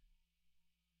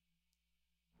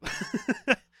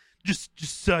 just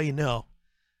so you know.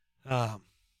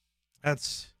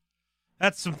 That's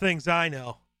some things I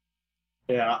know.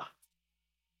 Yeah.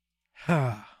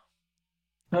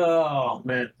 Oh,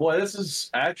 man. Boy, this is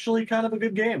actually kind of a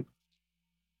good game.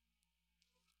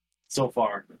 So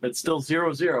far. It's still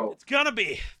 0-0. It's gonna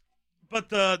be. But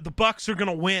the Bucks are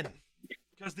gonna win.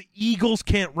 Because the Eagles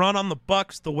can't run on the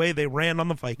Bucks the way they ran on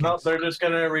the Vikings. No, they're just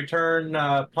gonna return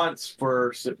punts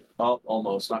for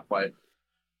almost, not quite.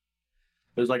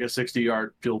 It was like a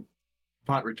 60-yard field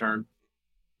punt return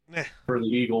for the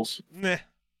Eagles.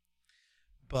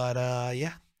 But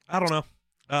yeah, I don't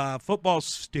know. Football's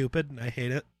stupid, and I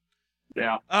hate it.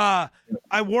 Yeah.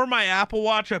 I wore my Apple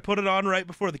Watch. I put it on right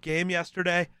before the game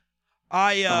yesterday.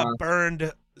 I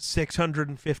burned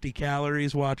 650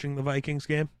 calories watching the Vikings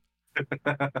game.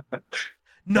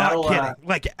 Not kidding.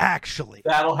 Like, actually.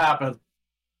 That'll happen.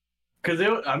 Because it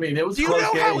was Do you close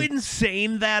know game. how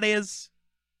insane that is?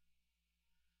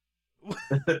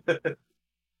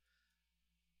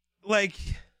 Like,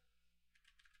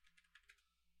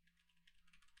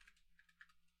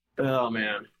 oh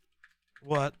man,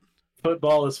 what?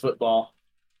 Football is football.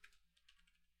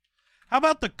 How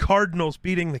about the Cardinals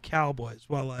beating the Cowboys?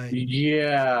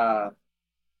 Yeah.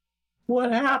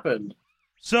 What happened?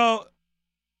 So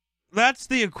that's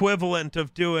the equivalent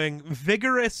of doing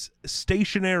vigorous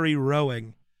stationary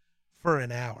rowing for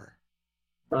an hour.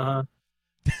 Uh-huh.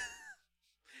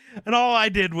 And all I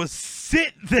did was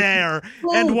sit there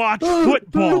and watch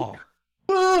football.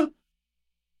 God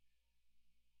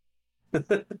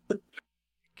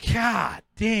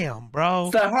damn, bro.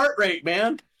 It's that heart rate,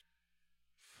 man.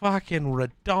 Fucking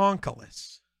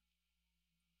redonkulous.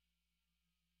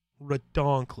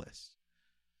 Redonkulous.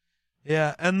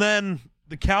 Yeah, and then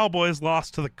the Cowboys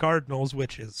lost to the Cardinals,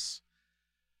 which is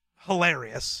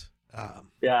hilarious.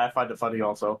 Yeah, I find it funny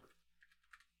also.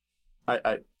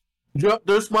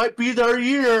 This might be their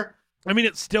year. I mean,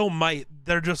 it still might.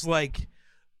 They're just like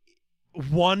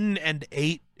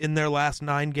 1-8 in their last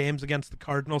 9 games against the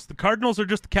Cardinals. The Cardinals are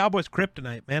just the Cowboys'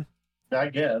 kryptonite, man. I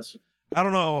guess. I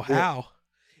don't know how.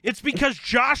 It's because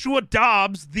Joshua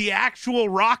Dobbs, the actual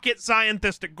rocket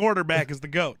scientist at quarterback, is the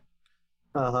GOAT.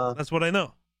 Uh-huh. That's what I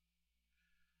know.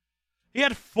 He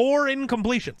had 4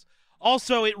 incompletions.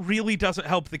 Also, it really doesn't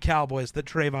help the Cowboys that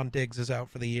Trayvon Diggs is out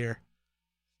for the year.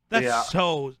 That's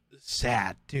so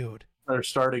sad, dude. They're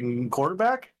starting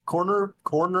cornerback?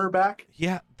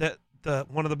 Yeah, the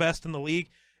one of the best in the league.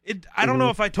 I don't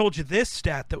know if I told you this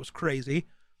stat that was crazy.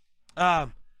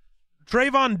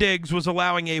 Trayvon Diggs was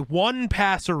allowing a 1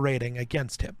 passer rating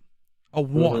against him. A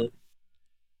 1.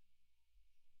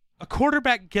 A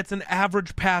quarterback gets an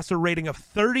average passer rating of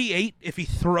 38 if he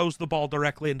throws the ball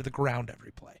directly into the ground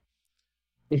every play.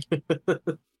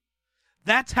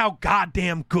 That's how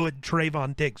goddamn good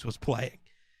Trayvon Diggs was playing.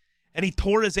 And he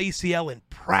tore his ACL in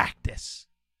practice.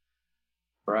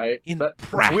 Right. In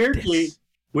practice.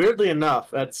 Weirdly enough,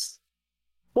 that's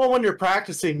when you're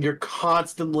practicing, you're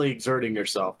constantly exerting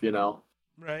yourself, you know.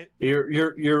 Right.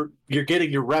 You're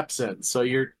getting your reps in. So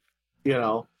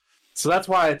so that's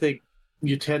why I think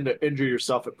you tend to injure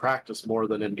yourself at practice more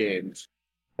than in games,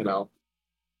 you know.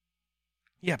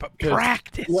 Yeah, but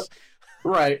practice.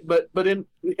 Right, but in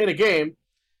a game,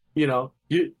 you know,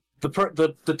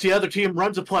 the other team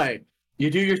runs a play. You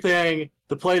do your thing,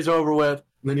 the play's over with,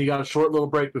 and then you got a short little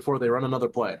break before they run another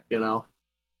play, you know?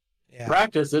 Yeah.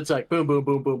 Practice, it's like boom, boom,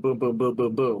 boom, boom, boom, boom, boom,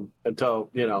 boom, boom, until,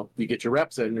 you know, you get your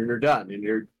reps in and you're done, and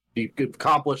you've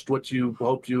accomplished what you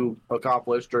hoped you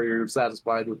accomplished, or you're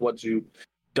satisfied with what you've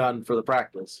done for the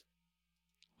practice.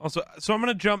 Also, so I'm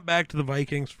going to jump back to the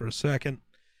Vikings for a second,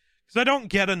 because I don't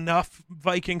get enough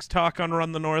Vikings talk on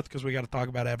Run the North, because we got to talk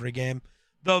about every game.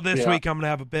 Though this week I'm going to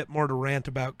have a bit more to rant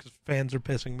about, because fans are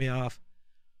pissing me off.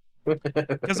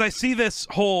 Because I see this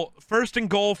whole 1st and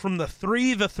goal from the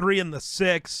 3, and the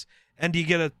 6, and you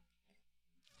get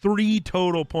 3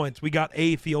 total points. We got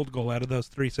a field goal out of those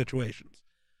 3 situations.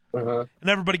 And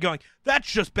everybody going,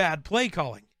 that's just bad play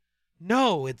calling.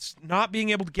 No, it's not being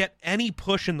able to get any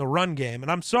push in the run game.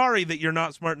 And I'm sorry that you're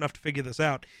not smart enough to figure this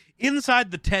out. Inside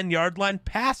the 10-yard line,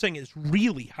 passing is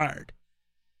really hard.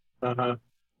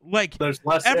 Like, there's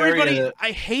less everybody, area.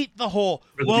 I hate the whole,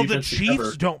 the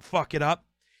Chiefs don't fuck it up.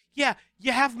 Yeah,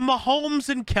 you have Mahomes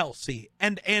and Kelsey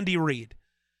and Andy Reid.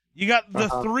 You got the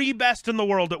 3 best in the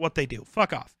world at what they do.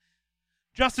 Fuck off.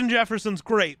 Justin Jefferson's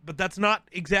great, but that's not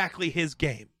exactly his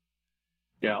game.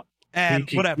 Yeah. And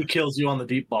whatever. He kills you on the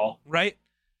deep ball. Right?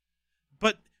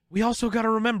 But we also got to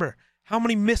remember, how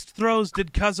many missed throws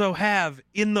did Cuzzo have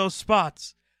in those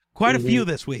spots? Quite a few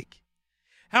this week.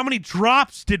 How many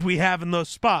drops did we have in those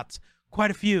spots?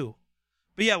 Quite a few.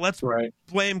 But yeah, let's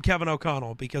blame Kevin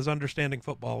O'Connell, because understanding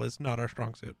football is not our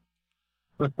strong suit.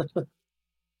 Like,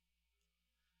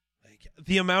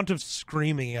 the amount of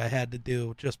screaming I had to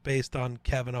do just based on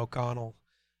Kevin O'Connell,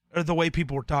 or the way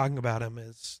people were talking about him,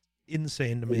 is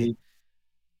insane to me.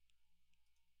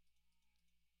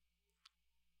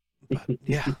 But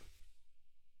yeah.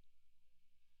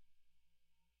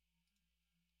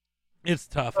 It's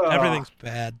tough. Everything's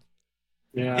bad.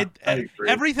 Yeah,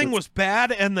 everything was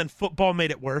bad, and then football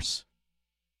made it worse.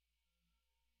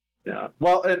 Yeah.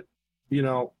 Well, and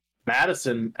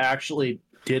Madison actually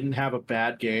didn't have a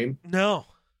bad game. No.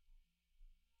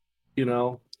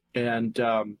 And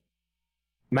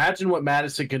imagine what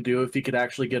Madison can do if he could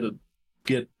actually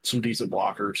get some decent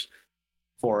blockers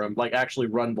for him, like actually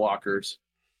run blockers.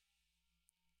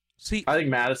 See, I think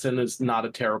Madison is not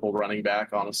a terrible running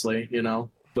back, honestly,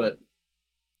 but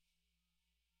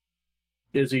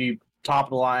is he top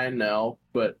of the line? No,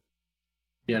 but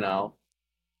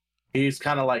he's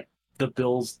kind of like the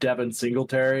Bills' Devin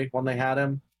Singletary when they had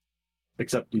him,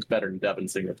 except he's better than Devin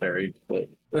Singletary. But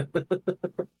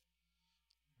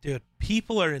dude,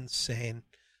 people are insane.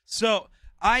 So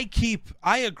I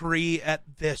agree at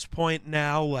this point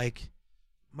now, like,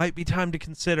 might be time to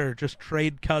consider just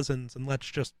trade Cousins and let's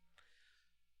just,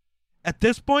 at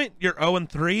this point, you're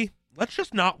 0-3. Let's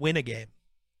just not win a game.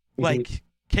 Like,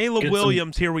 Caleb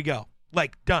Williams, here we go.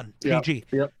 Like, done. GG.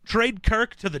 Yep. Trade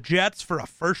Kirk to the Jets for a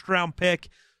first-round pick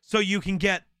so you can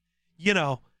get,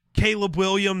 Caleb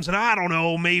Williams and, I don't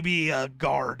know, maybe a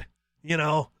guard,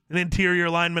 an interior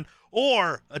lineman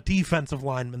or a defensive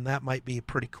lineman. That might be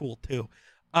pretty cool, too.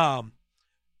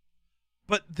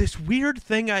 But this weird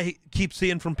thing I keep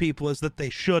seeing from people is that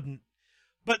they shouldn't.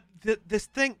 But this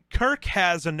thing, Kirk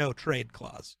has a no-trade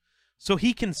clause, so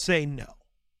he can say no.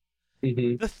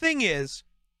 Mm-hmm. The thing is,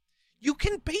 you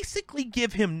can basically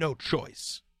give him no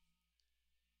choice.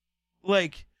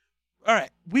 Like, all right,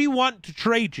 we want to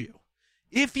trade you.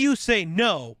 If you say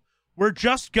no, we're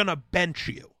just going to bench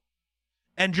you.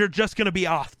 And you're just going to be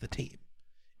off the team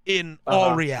in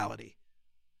all reality.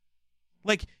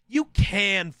 Like, you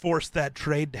can force that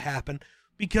trade to happen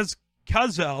because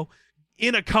Cuzzo,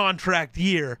 in a contract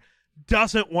year,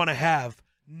 doesn't want to have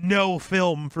no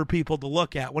film for people to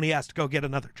look at when he has to go get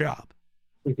another job.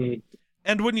 Mm-hmm.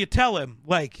 And when you tell him,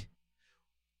 like,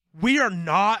 we are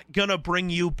not going to bring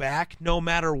you back no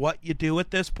matter what you do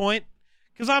at this point,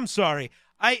 because I'm sorry,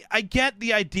 I get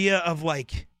the idea of,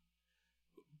 like,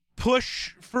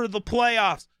 push for the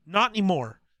playoffs. Not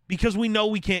anymore, because we know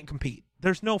we can't compete.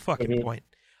 There's no fucking point.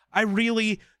 I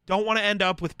really don't want to end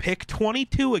up with pick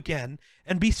 22 again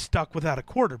and be stuck without a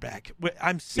quarterback.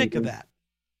 I'm sick of that.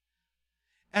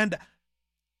 And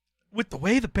with the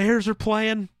way the Bears are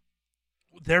playing,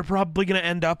 they're probably going to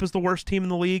end up as the worst team in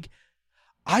the league.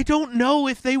 I don't know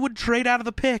if they would trade out of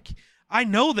the pick. I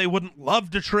know they wouldn't love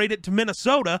to trade it to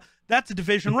Minnesota. That's a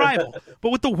division rival.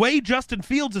 But with the way Justin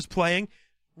Fields is playing,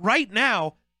 right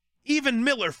now, even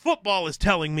Miller Football is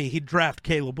telling me he'd draft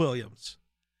Caleb Williams.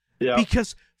 Yeah.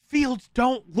 Because Fields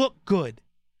don't look good.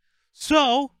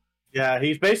 So... yeah,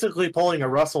 he's basically pulling a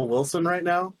Russell Wilson right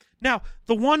now. Now,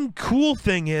 the one cool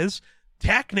thing is,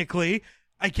 technically,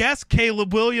 I guess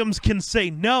Caleb Williams can say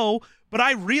no, but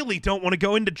I really don't want to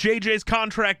go into JJ's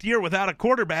contract year without a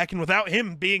quarterback and without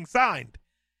him being signed.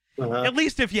 At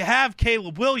least if you have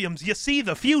Caleb Williams, you see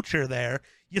the future there,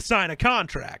 you sign a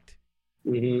contract.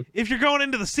 Mm-hmm. If you're going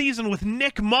into the season with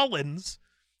Nick Mullins,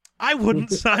 I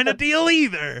wouldn't sign a deal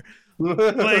either.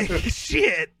 Like,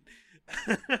 shit.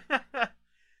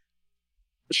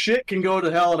 Shit can go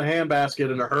to hell in a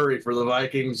handbasket in a hurry for the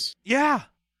Vikings. Yeah.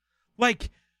 Like,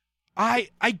 I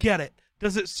get it.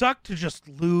 Does it suck to just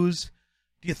lose?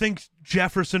 Do you think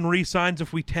Jefferson re-signs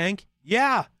if we tank?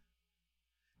 Yeah.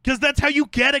 Because that's how you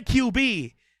get a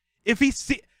QB. If he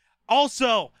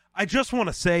Also, I just want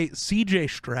to say CJ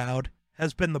Stroud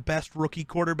has been the best rookie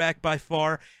quarterback by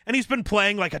far, and he's been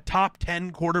playing like a top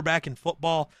 10 quarterback in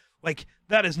football. Like,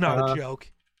 that is not a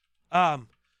joke.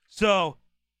 So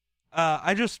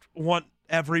I just want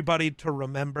everybody to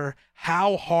remember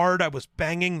how hard I was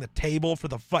banging the table for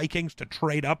the Vikings to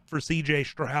trade up for CJ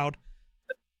Stroud.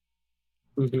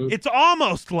 Mm-hmm. It's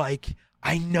almost like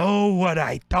I know what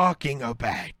I'm talking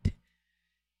about.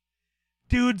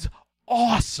 Dude's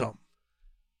awesome.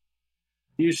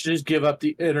 You should just give up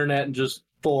the internet and just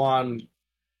full on,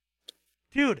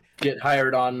 dude, get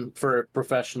hired on for a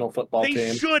professional football team.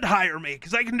 They should hire me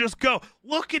because I can just go,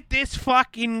 look at this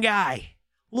fucking guy.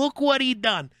 Look what he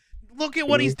done. Look at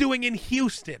what he's doing in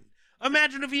Houston.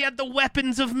 Imagine if he had the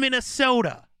weapons of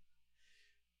Minnesota.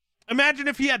 Imagine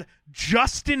if he had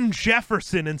Justin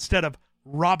Jefferson instead of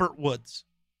Robert Woods.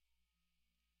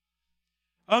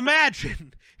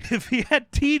 Imagine if he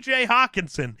had TJ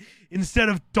Hawkinson instead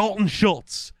of Dalton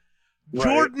Schultz. Right.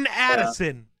 Jordan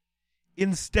Addison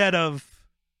instead of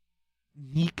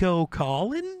Nico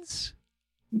Collins?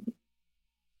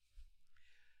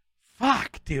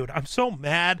 Fuck, dude. I'm so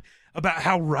mad about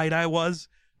how right I was.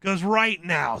 Because right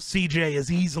now, CJ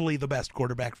is easily the best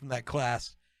quarterback from that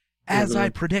class. As I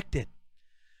predicted.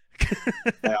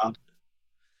 Yeah.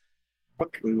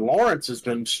 Fucking Lawrence has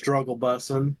been struggle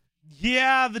bussing.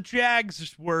 Yeah, the Jags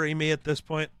just worry me at this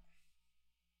point.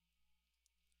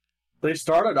 They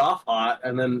started off hot,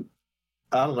 and then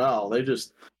I don't know.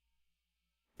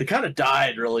 They kind of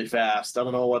died really fast. I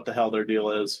don't know what the hell their deal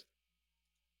is.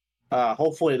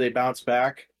 Hopefully they bounce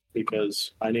back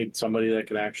because I need somebody that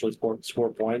can actually score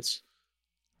points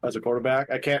as a quarterback.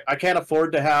 I can't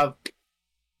afford to have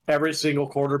every single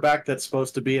quarterback that's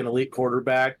supposed to be an elite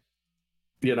quarterback,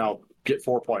 get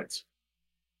 4 points.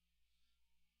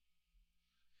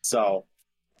 So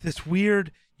this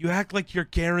weird, you act like you're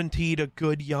guaranteed a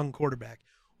good young quarterback.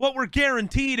 What we're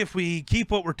guaranteed if we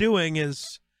keep what we're doing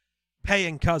is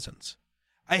paying Cousins.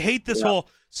 I hate this whole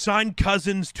sign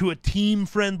Cousins to a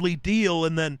team-friendly deal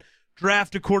and then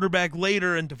draft a quarterback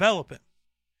later and develop him.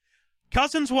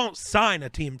 Cousins won't sign a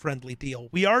team-friendly deal.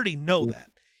 We already know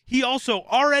that. He also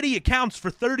already accounts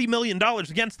for $30 million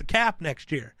against the cap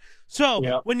next year.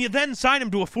 So when you then sign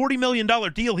him to a $40 million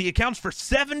deal, he accounts for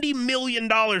 $70 million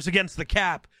against the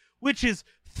cap, which is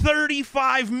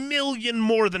 $35 million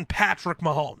more than Patrick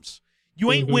Mahomes.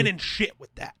 You ain't winning shit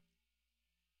with that.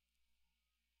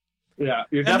 Yeah,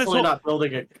 you're definitely not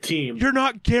building a team. You're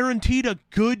not guaranteed a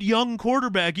good young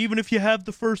quarterback. Even if you have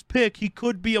the first pick, he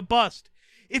could be a bust.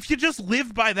 If you just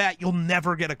live by that, you'll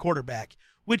never get a quarterback,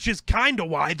 which is kind of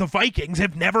why the Vikings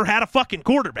have never had a fucking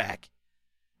quarterback.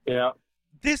 Yeah.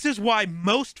 This is why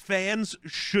most fans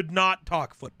should not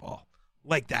talk football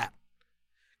like that,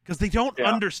 because they don't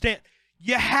understand.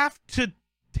 You have to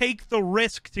take the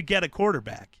risk to get a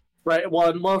quarterback. Right. Well,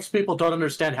 and most people don't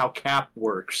understand how cap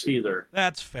works either.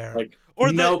 That's fair.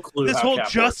 Or no clue this how whole cap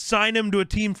just works. sign him to a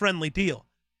team-friendly deal.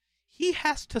 He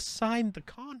has to sign the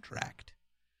contract.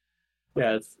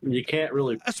 Yeah, you can't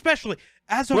really. Especially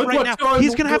as of right now,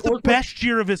 he's going to have the best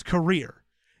year of his career.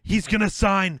 He's going to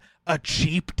sign a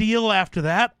cheap deal after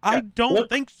that? Yeah. I don't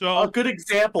think so. A good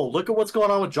example. Look at what's going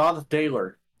on with Jonathan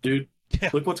Taylor, dude. Yeah.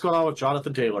 Look what's going on with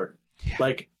Jonathan Taylor.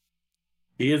 Yeah.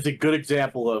 He is a good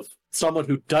example of someone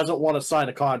who doesn't want to sign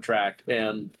a contract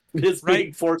and is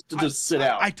being forced to just sit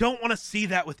out. I don't want to see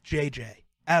that with JJ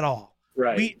at all.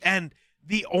 Right. And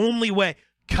the only way,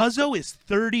 Cuzzo is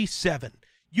 37.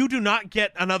 You do not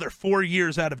get another 4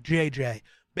 years out of JJ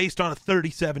based on a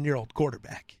 37-year-old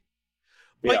quarterback.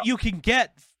 But you can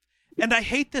get, and I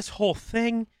hate this whole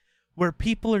thing where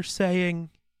people are saying,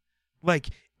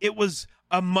 it was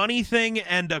a money thing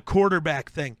and a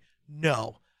quarterback thing.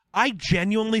 No. I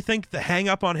genuinely think the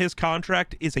hang-up on his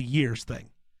contract is a year's thing.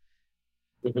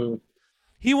 Mm-hmm.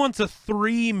 He wants a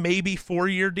 3, maybe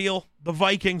 4-year deal. The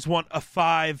Vikings want a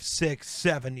 5, 6,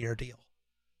 7-year deal.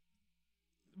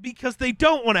 Because they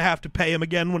don't want to have to pay him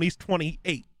again when he's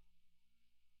 28.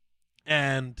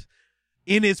 And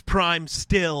in his prime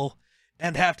still,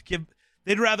 and have to give...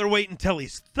 They'd rather wait until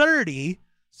he's 30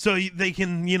 so they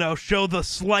can, show the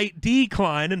slight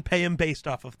decline and pay him based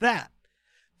off of that.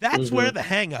 That's where the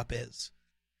hang-up is.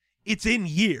 It's in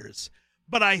years.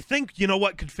 But I think, you know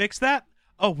what could fix that?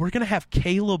 Oh, we're going to have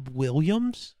Caleb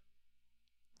Williams?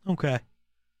 Okay.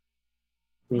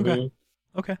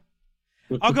 Okay.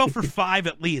 I'll go for 5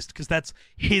 at least, because that's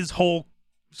his whole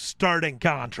starting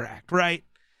contract, right?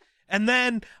 And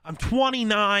then I'm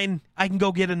 29. I can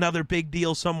go get another big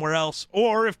deal somewhere else.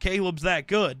 Or if Caleb's that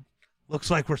good,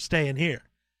 looks like we're staying here.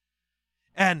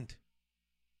 And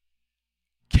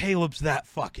Caleb's that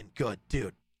fucking good,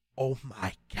 dude. Oh,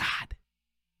 my God.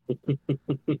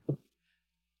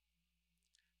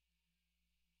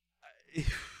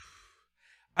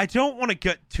 I don't want to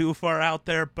get too far out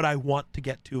there, but I want to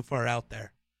get too far out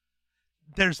there.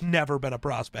 There's never been a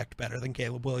prospect better than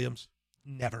Caleb Williams.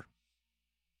 Never.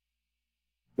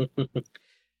 And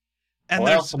I'm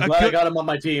glad I got him on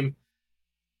my team.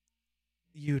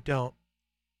 You don't.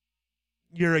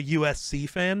 You're a USC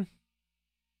fan?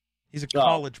 He's a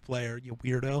college player, you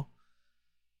weirdo.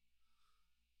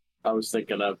 I was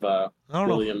thinking of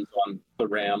Williams on the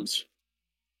Rams.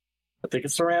 I think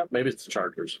it's the Rams. Maybe it's the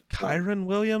Chargers. Kyron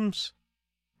Williams?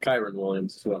 Kyron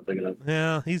Williams is what I'm thinking of.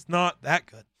 Yeah, he's not that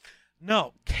good.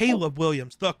 No, Caleb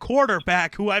Williams, the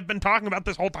quarterback who I've been talking about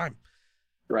this whole time.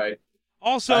 Right.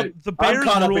 Also, the Bears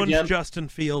ruined Justin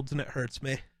Fields, and it hurts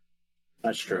me.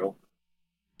 That's true.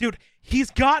 Dude, he's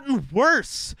gotten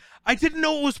worse. I didn't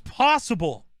know it was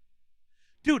possible.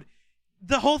 Dude,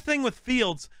 the whole thing with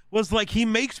Fields was he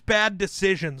makes bad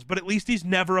decisions, but at least he's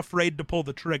never afraid to pull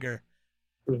the trigger.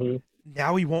 Mm-hmm.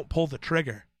 Now he won't pull the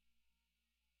trigger.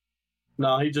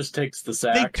 No, he just takes the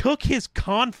sack. They took his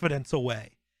confidence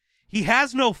away. He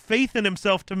has no faith in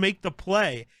himself to make the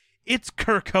play. It's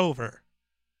Kirk Over.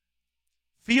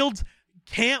 Fields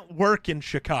can't work in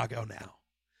Chicago now.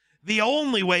 The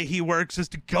only way he works is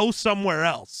to go somewhere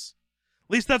else.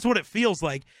 At least that's what it feels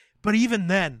like. But even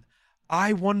then,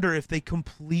 I wonder if they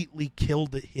completely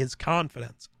killed his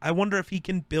confidence. I wonder if he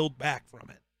can build back from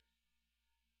it.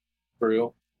 For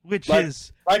real. Which like,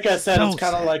 is like I said, so it's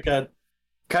kind of sad. like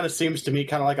kind of seems to me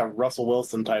kind of like a Russell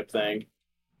Wilson type thing,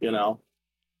 you know.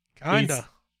 Kinda.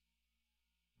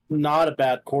 He's not a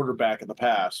bad quarterback in the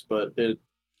past, but you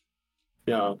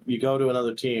go to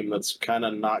another team that's kind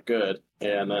of not good,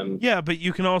 and then Yeah, but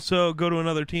you can also go to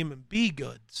another team and be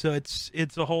good. So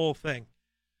it's a whole thing.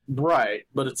 right.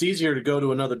 But it's easier to go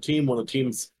to another team when the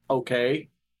team's okay.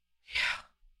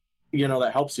 Yeah.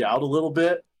 That helps you out a little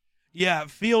bit. Yeah,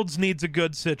 Fields needs a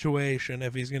good situation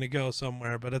if he's going to go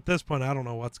somewhere, but at this point, I don't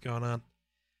know what's going on.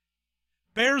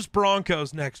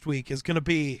 Bears-Broncos next week is going to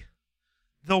be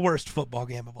the worst football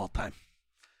game of all time.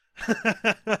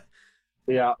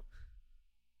 Yeah.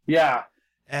 Yeah.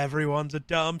 Everyone's a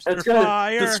dumpster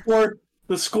fire.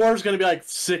 The score is going to be like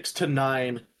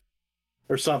 6-9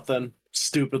 or something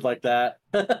stupid like that.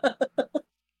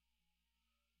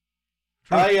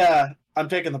 I'm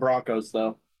taking the Broncos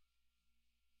though.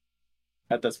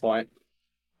 At this point,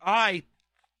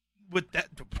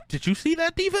 did you see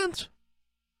that defense?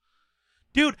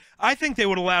 Dude, I think they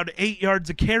would have allowed 8 yards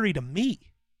a carry to me.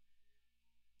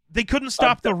 They couldn't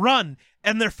stop the run,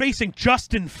 and they're facing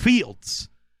Justin Fields.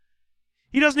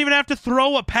 He doesn't even have to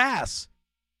throw a pass.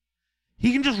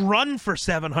 He can just run for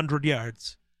 700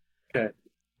 yards. Okay.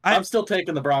 I'm still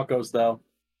taking the Broncos, though.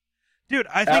 Dude,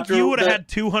 I think you would have had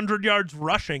 200 yards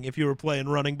rushing if you were playing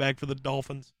running back for the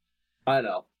Dolphins. I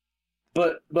know.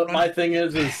 But my thing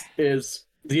is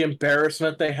the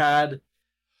embarrassment they had.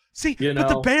 See, but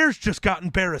the Bears just got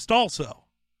embarrassed also.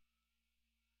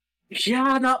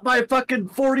 Yeah, not by fucking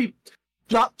 40,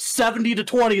 not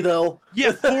 70-20 though.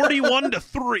 Yeah,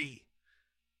 41-3.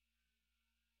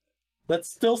 That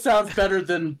still sounds better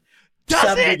than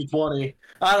 70-20.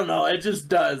 I don't know. It just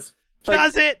does.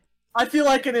 Does it? I feel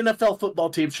like an NFL football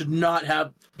team should not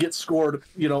get scored,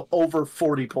 over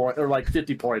 40 points or like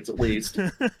 50 points at least.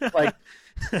 Like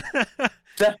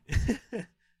that.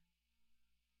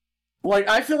 Like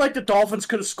I feel like the Dolphins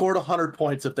could have scored 100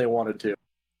 points if they wanted to.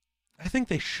 I think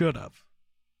they should have.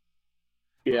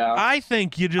 Yeah. I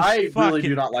think you just I really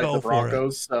do not like the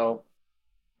Broncos, so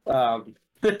I'm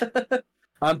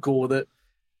cool with it.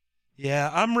 Yeah,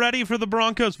 I'm ready for the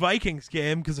Broncos-Vikings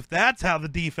game because if that's how the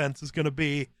defense is going to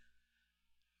be,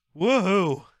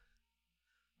 woohoo.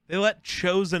 They let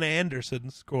Chosen Anderson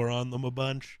score on them a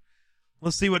bunch.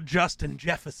 Let's see what Justin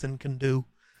Jefferson can do.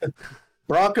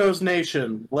 Broncos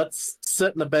Nation, let's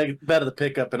sit in the bed of the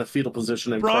pickup in a fetal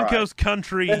position and Broncos cry.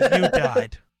 country, you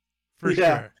died. For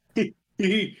sure.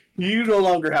 You no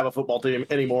longer have a football team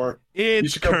anymore.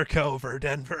 It's Kirkover,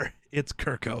 Denver. It's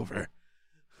Kirkover.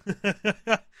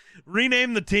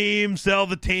 Rename the team, sell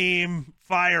the team,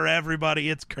 fire everybody.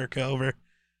 It's Kirkover.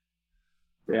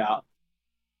 Yeah.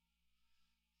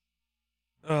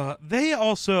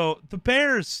 The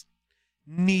Bears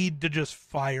need to just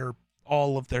fire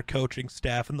all of their coaching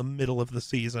staff in the middle of the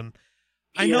season.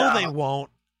 I know they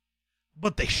won't,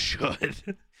 but they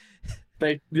should.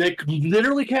 They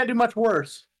literally can't do much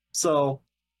worse. So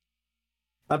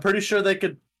I'm pretty sure they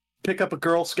could pick up a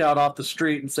Girl Scout off the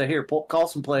street and say, "Here, call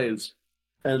some plays,"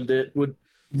 and it would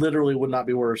not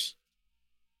be worse.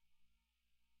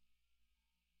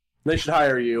 They should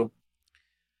hire you.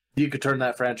 You could turn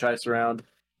that franchise around.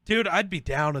 Dude, I'd be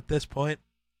down at this point.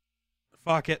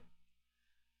 Fuck it.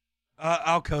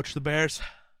 I'll coach the Bears.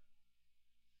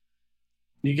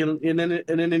 You can, and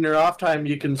then in your off time,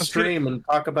 you can stream and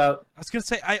talk about. I was gonna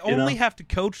say I only have to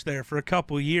coach there for a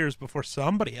couple years before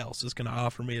somebody else is gonna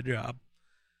offer me a job.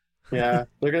 Yeah,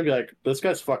 they're gonna be like, "This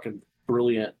guy's fucking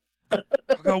brilliant." I'll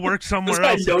go work somewhere this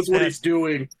guy else. knows what he's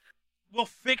doing. We'll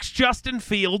fix Justin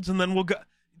Fields, and then we'll go.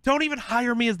 Don't even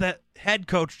hire me as that head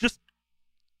coach. Just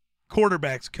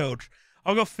quarterbacks coach.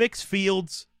 I'll go fix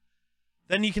Fields.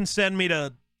 Then you can send me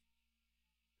to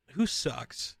who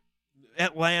sucks.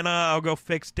 Atlanta. I'll go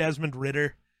fix Desmond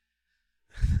Ridder.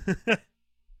 Didn't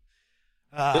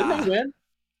they win?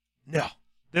 No,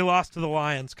 they lost to the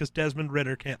Lions because Desmond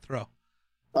Ridder can't throw.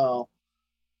 Oh,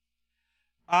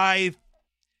 I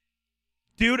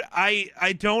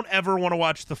don't ever want to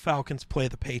watch the Falcons play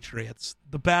the Patriots.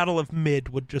 The Battle of Mid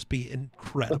would just be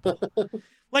incredible.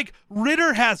 Like,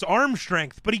 Ridder has arm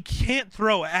strength, but he can't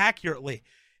throw accurately.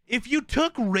 If you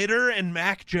took Ridder and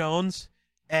Mac Jones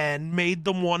and made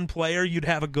them one player, you'd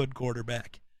have a good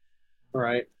quarterback.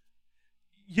 Right.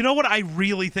 You know what I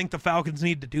really think the Falcons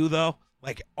need to do, though?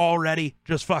 Like, already,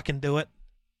 just fucking do it.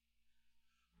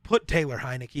 Put Taylor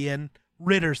Heineke in.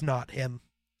 Ridder's not him.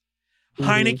 Mm-hmm.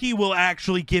 Heineke will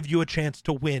actually give you a chance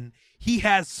to win. He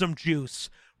has some juice.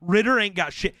 Ridder ain't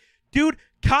got shit. Dude,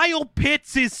 Kyle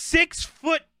Pitts is 6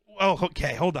 foot. Oh,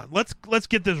 okay. Hold on. Let's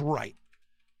get this right.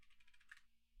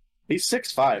 He's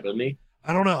 6'5", isn't he?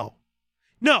 I don't know.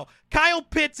 No, Kyle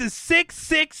Pitts is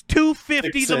 6'6",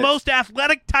 250, 6'6". the most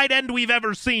athletic tight end we've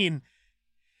ever seen.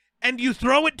 And you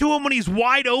throw it to him when he's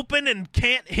wide open and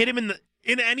can't hit him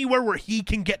in anywhere where he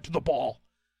can get to the ball.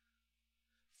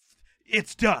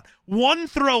 It's done. One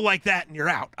throw like that and you're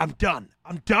out. I'm done.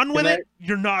 I'm done with it.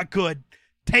 You're not good.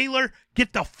 Taylor,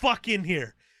 get the fuck in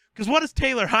here. Because what is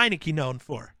Taylor Heineke known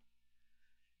for?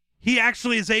 He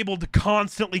actually is able to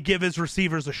constantly give his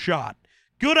receivers a shot.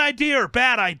 Good idea or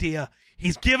bad idea,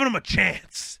 he's giving them a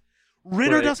chance.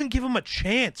 Ritter doesn't give him a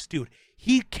chance, dude.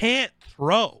 He can't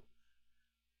throw.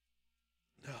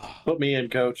 Put me in,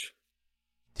 coach.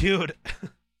 Dude.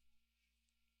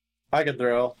 I can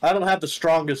throw. I don't have the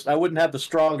strongest. I wouldn't have the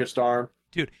strongest arm.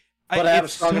 Dude. But I have a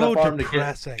strong enough arm to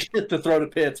get to throw to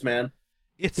Pitts, man.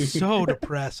 It's so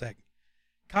depressing.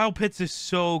 Kyle Pitts is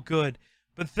so good,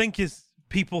 but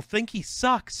people think he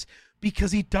sucks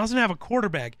because he doesn't have a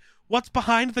quarterback. What's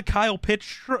behind the Kyle Pitts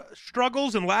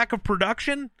struggles and lack of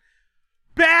production?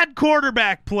 Bad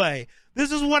quarterback play.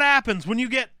 This is what happens when you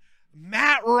get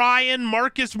Matt Ryan,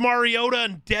 Marcus Mariota,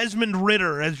 and Desmond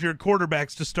Ridder as your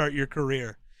quarterbacks to start your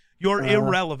career. You're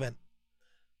irrelevant.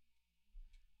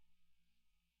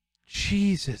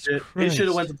 Jesus Christ. He should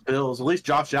have went to the Bills. At least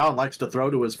Josh Allen likes to throw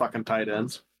to his fucking tight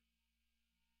ends.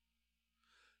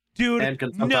 Dude, and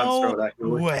can sometimes no throw that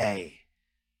way.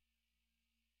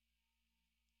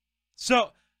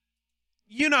 So,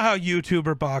 you know how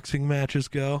YouTuber boxing matches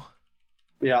go?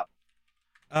 Yeah.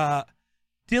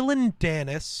 Dylan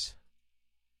Dennis.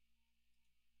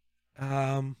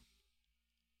 Oh,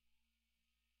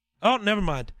 never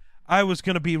mind. I was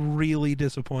going to be really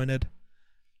disappointed.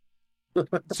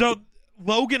 So,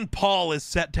 Logan Paul is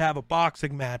set to have a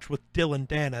boxing match with Dylan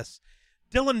Dennis.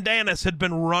 Dylan Dennis had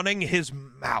been running his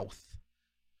mouth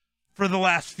for the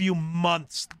last few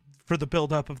months for the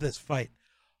buildup of this fight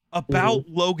about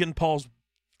Logan Paul's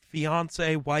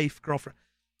fiance, wife, girlfriend.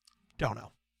 Don't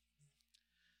know.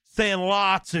 Saying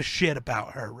lots of shit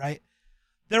about her, right?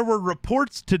 There were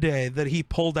reports today that he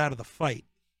pulled out of the fight.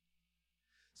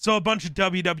 So a bunch of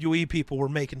WWE people were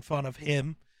making fun of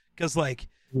him because, like,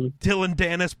 Dylan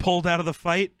Dennis pulled out of the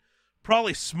fight.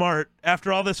 Probably smart.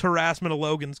 After all this harassment of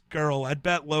Logan's girl, I'd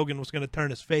bet Logan was going to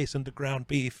turn his face into ground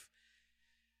beef.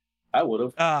 I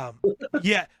would have.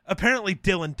 Yeah, apparently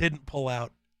Dylan didn't pull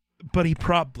out, but he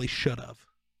probably should have.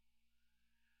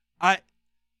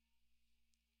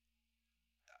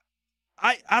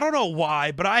 I don't know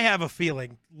why, but I have a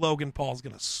feeling Logan Paul's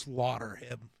going to slaughter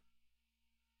him.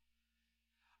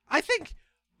 I think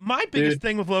my biggest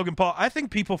thing with Logan Paul, I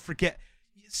think people forget,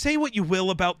 say what you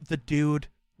will about the dude,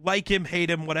 like him,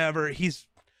 hate him, whatever. He's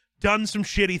done some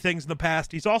shitty things in the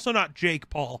past. He's also not Jake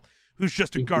Paul, who's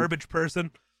just a garbage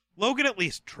person. Logan at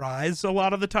least tries a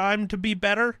lot of the time to be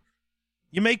better.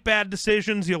 You make bad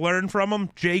decisions, you learn from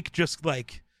them. Jake just,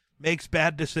 like, makes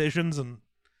bad decisions and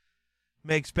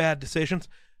makes bad decisions.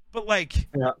 But, like,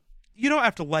 you don't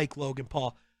have to like Logan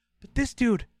Paul. But this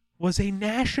dude was a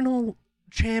national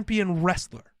champion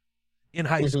wrestler in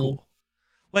high school.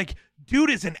 Like, dude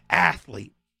is an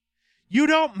athlete. You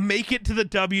don't make it to the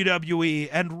WWE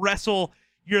and wrestle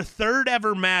your third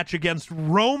ever match against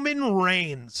Roman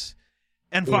Reigns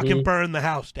and fucking burn the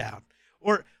house down.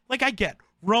 Or, like, I get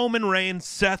Roman Reigns,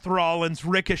 Seth Rollins,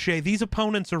 Ricochet. These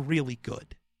opponents are really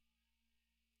good.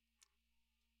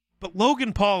 But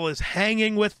Logan Paul is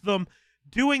hanging with them,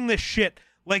 doing this shit,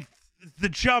 like the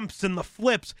jumps and the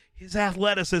flips. His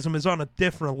athleticism is on a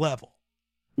different level.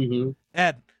 And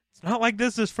it's not like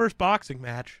this is his first boxing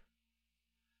match.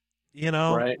 You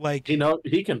know, like,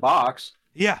 he can box.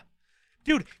 Yeah.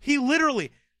 Dude, he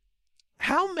literally,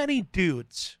 how many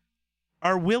dudes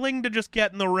are willing to just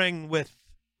get in the ring with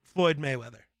Floyd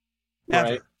Mayweather?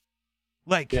 Ever.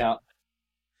 Like,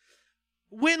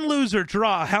 win, lose, or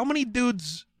draw, how many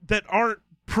dudes that aren't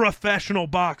professional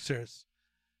boxers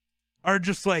are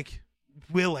just, like,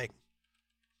 willing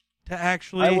to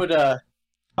actually...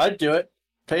 I'd do it.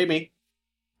 Pay me.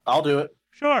 I'll do it.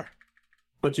 Sure.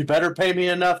 But you better pay me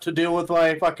enough to deal with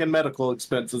my fucking medical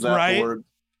expenses afterward.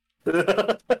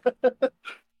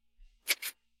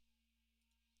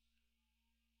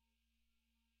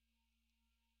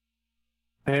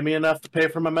 Pay me enough to pay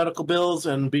for my medical bills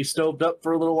and be stoved up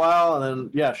for a little while, and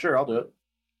then, yeah, sure, I'll do it.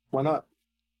 Why not?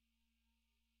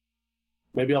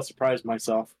 Maybe I'll surprise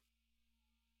myself.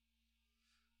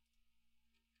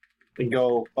 And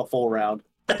go a full round.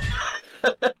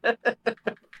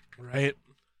 Right.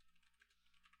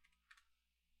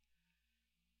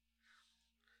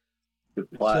 Good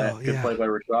play. Good play by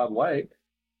Rashad White.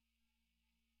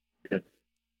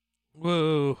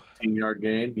 Whoa. 10-yard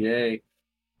gain. Yay.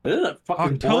 This is a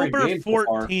fucking boring October game so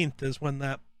far. 14th is when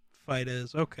that fight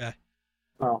is. Okay.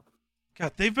 Oh.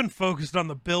 God, they've been focused on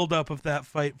the buildup of that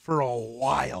fight for a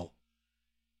while.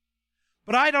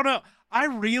 But I don't know. I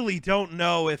really don't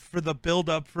know if for the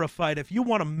buildup for a fight, if you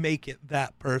want to make it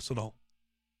that personal.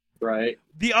 Right.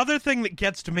 The other thing that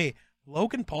gets to me,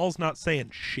 Logan Paul's not saying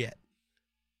shit.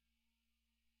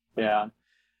 Yeah.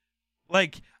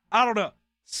 Like, I don't know.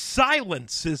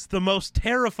 Silence is the most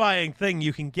terrifying thing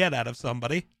you can get out of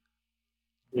somebody.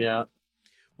 Yeah.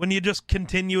 When you just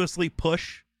continuously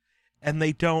push and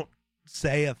they don't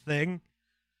say a thing.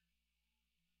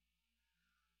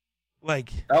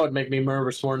 Like, that would make me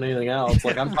nervous more than anything else.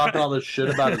 Like, I'm talking all this shit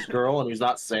about his girl and he's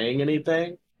not saying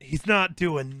anything. He's not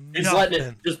doing He's nothing. letting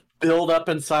it just build up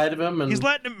inside of him. And he's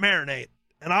letting it marinate.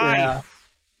 And I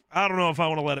don't know if I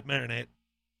want to let it marinate.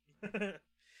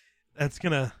 That's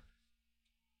gonna,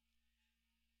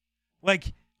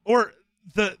 like, or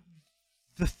the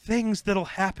things that'll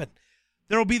happen.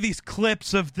 There'll be these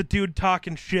clips of the dude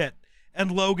talking shit,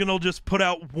 and Logan will just put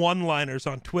out one-liners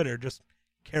on Twitter. Just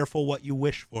careful what you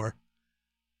wish for.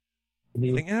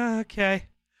 Mhm. Like, okay.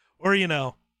 Or,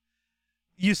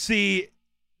 you see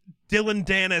Dylan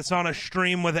Dennis on a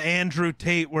stream with Andrew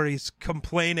Tate where he's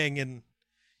complaining and,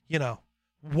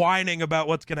 whining about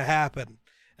what's going to happen.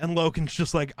 And Logan's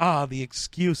just like, the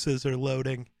excuses are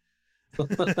loading.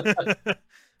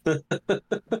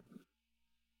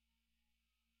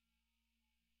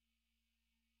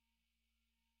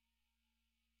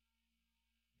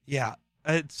 Yeah,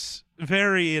 it's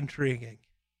very intriguing.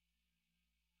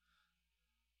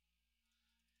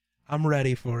 I'm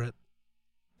ready for it.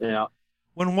 Yeah.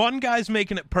 When one guy's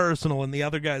making it personal and the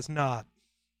other guy's not,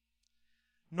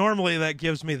 normally that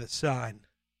gives me the sign.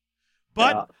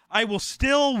 But I will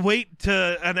still wait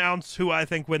to announce who I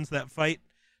think wins that fight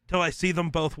till I see them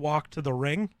both walk to the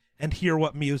ring and hear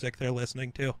what music they're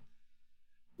listening to.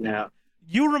 Yeah.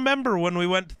 You remember when we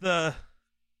went to the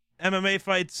MMA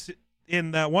fights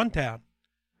in that one town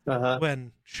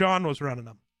when Sean was running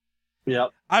them?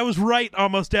 Yep. I was right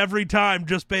almost every time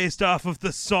just based off of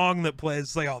the song that plays.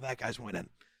 It's like, oh, that guy's winning.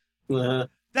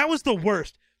 That was the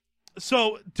worst.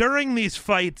 So during these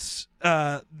fights,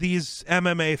 these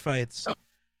MMA fights,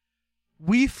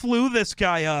 we flew this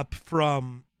guy up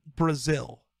from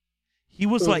Brazil. He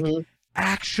was like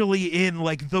actually in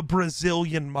like the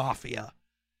Brazilian mafia.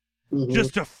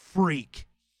 Just a freak.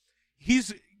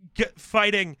 He's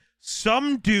fighting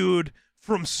some dude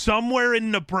from somewhere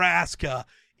in Nebraska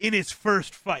in his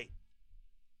first fight.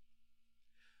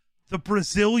 The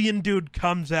Brazilian dude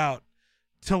comes out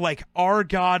to like "Our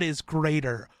God is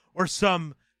Greater" or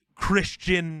some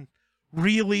Christian,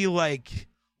 really like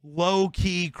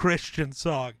low-key Christian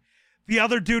song. The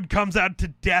other dude comes out to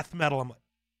death metal. I'm like,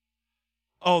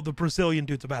 oh, the Brazilian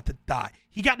dude's about to die.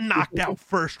 He got knocked out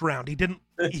first round. He didn't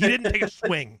take a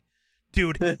swing.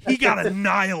 Dude, he got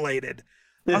annihilated.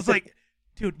 I was like,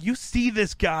 dude, you see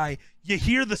this guy, you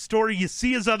hear the story, you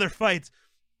see his other fights,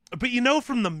 but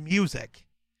from the music.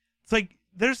 It's like,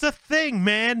 there's a thing,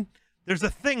 man. There's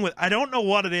a thing with, I don't know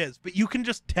what it is, but you can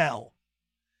just tell.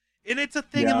 And it's a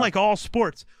thing in like all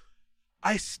sports.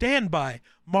 I stand by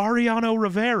Mariano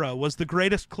Rivera was the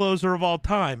greatest closer of all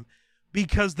time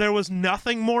because there was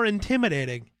nothing more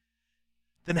intimidating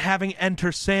than having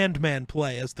Enter Sandman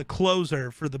play as the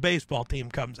closer for the baseball team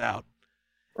comes out.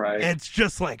 Right. It's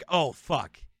just like, oh,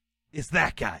 fuck, is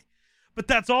that guy. But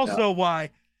that's also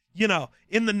why,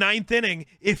 in the ninth inning,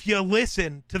 if you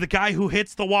listen to the guy who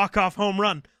hits the walk-off home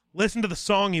run, listen to the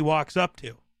song he walks up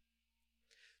to.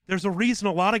 There's a reason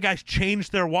a lot of guys change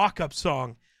their walk-up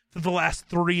song for the last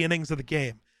 3 innings of the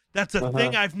game. That's a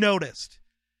thing I've noticed.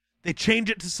 They change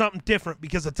it to something different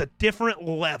because it's a different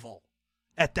level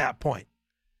at that point.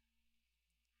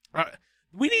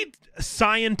 We need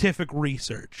scientific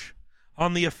research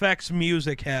on the effects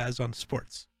music has on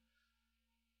sports.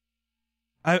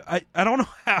 I don't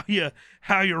know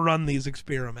how you run these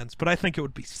experiments, but I think it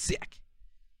would be sick.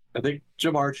 I think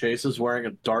Jamar Chase is wearing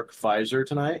a dark visor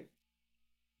tonight.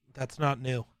 That's not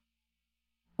new.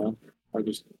 I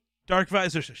Dark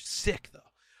visors are sick, though.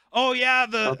 Oh, yeah,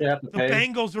 the pay?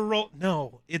 Bengals are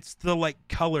No, it's the, like,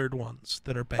 colored ones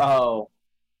that are bad. Oh.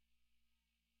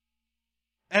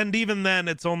 And even then,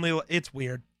 it's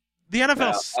weird. The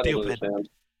NFL's stupid.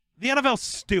 The NFL's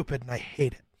stupid, and I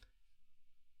hate it.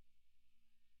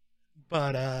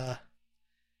 But,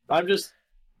 I'm just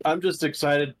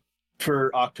excited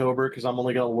for October because I'm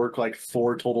only going to work like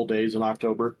 4 total days in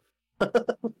October.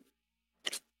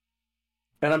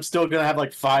 And I'm still going to have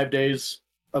like 5 days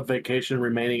of vacation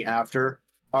remaining after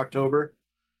October.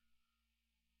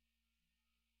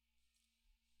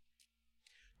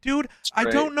 Dude, I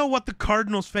don't know what the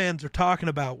Cardinals fans are talking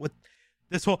about with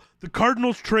this whole... The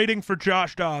Cardinals trading for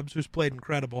Josh Dobbs, who's played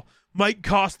incredible, might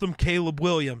cost them Caleb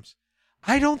Williams.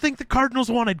 I don't think the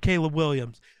Cardinals wanted Caleb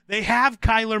Williams. They have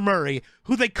Kyler Murray,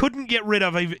 who they couldn't get rid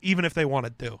of even if they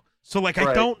wanted to. So, like,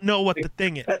 I don't know what the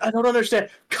thing is. I don't understand.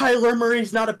 Kyler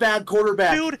Murray's not a bad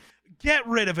quarterback. Dude, get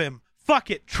rid of him.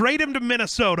 Fuck it. Trade him to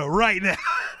Minnesota right now.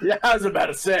 Yeah, I was about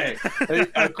to say.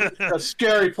 A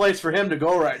scary place for him to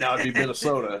go right now would be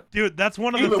Minnesota. Dude, that's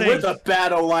one of the things. Even with a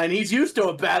bad O-line. He's used to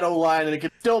a bad O-line, and he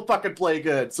can still fucking play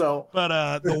good. So,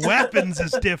 but the weapons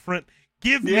is different.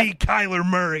 Give me Kyler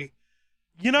Murray.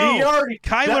 You know,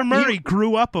 Kyler Murray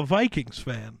grew up a Vikings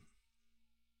fan.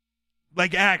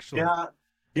 Like, actually.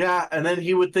 Yeah, and then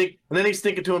he would think, and then he's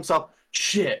thinking to himself,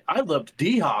 shit, I loved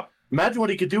D-Hop. Imagine what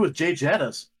he could do with Jay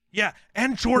Jettis. Yeah,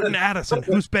 and Jordan Addison,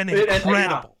 who's been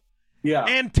incredible. Yeah.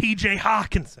 And TJ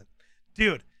Hawkinson.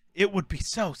 Dude, it would be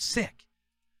so sick.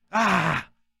 Ah.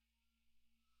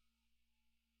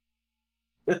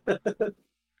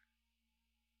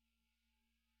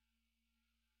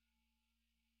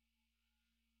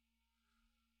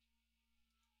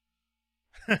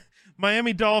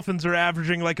 Miami Dolphins are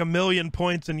averaging like 1 million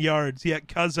points in yards, yet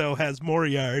Cuzzo has more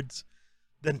yards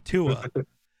than Tua.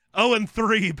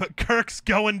 0-3, but Kirk's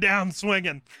going down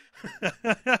swinging.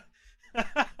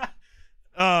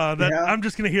 I'm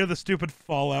just gonna hear the stupid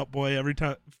Fallout Boy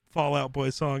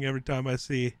song every time I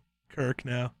see Kirk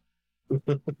now.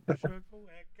 Going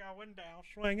down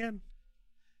swinging.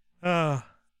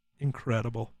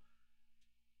 Incredible.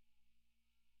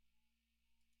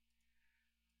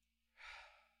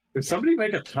 Did somebody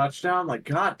make a touchdown? Like,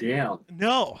 goddamn.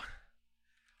 No.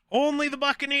 Only the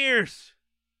Buccaneers.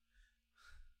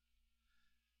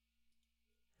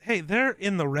 Hey, they're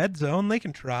in the red zone. They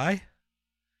can try.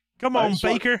 Come on,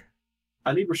 Baker.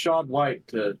 I need Rachaad White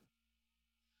to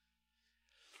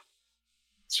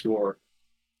score.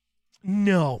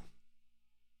 No.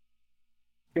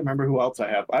 I can't remember who else I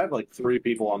have. I have like 3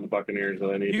 people on the Buccaneers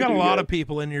that I need. You got a lot of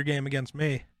people in your game against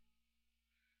me.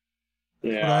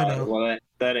 Yeah, well,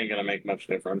 that ain't going to make much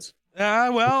difference.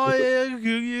 Well,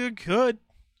 you could.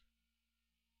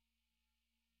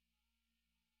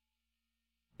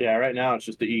 Yeah, right now it's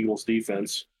just the Eagles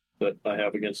defense that I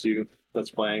have against you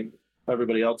that's playing.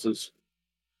 Everybody else is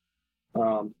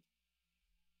Rams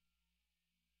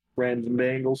and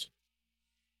Bengals.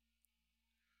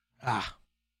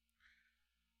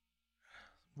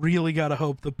 Really got to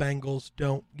hope the Bengals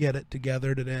don't get it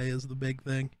together today is the big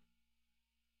thing.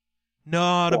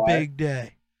 Not a big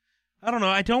day. I don't know.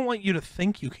 I don't want you to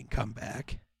think you can come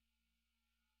back.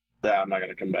 Yeah, I'm not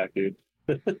going to come back, dude.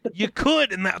 You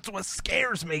could, and that's what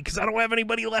scares me, because I don't have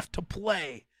anybody left to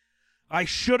play. I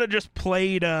should have just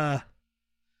played, I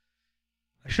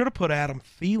should have put Adam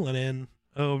Thielen in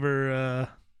over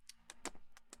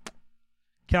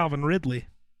Calvin Ridley.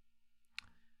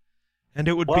 And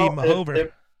it would be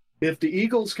Mahover. If the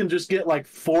Eagles can just get like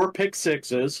 4 pick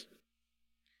sixes...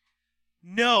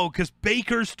 No, because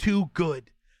Baker's too good.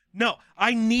 No,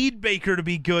 I need Baker to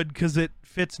be good because it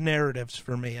fits narratives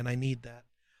for me, and I need that.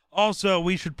 Also,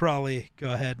 we should probably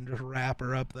go ahead and just wrap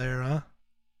her up there, huh?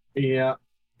 Yeah.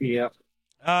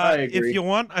 I agree. If you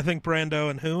want, I think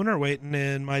Brando and Hoon are waiting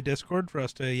in my Discord for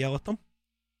us to yell at them.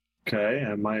 Okay,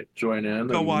 I might join in.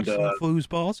 Go watch some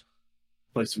foosballs.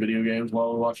 Play some video games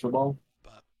while we watch the ball.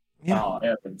 Yeah. Oh,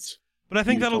 Evans. But I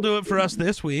think that'll do it for us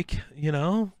this week,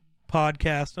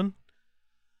 podcasting.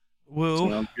 Woo.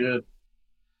 Sounds good.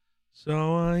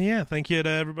 So, thank you to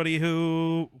everybody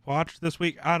who watched this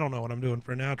week. I don't know what I'm doing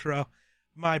for an outro.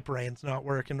 My brain's not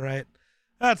working right.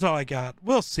 That's all I got.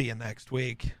 We'll see you next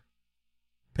week.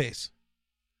 Peace.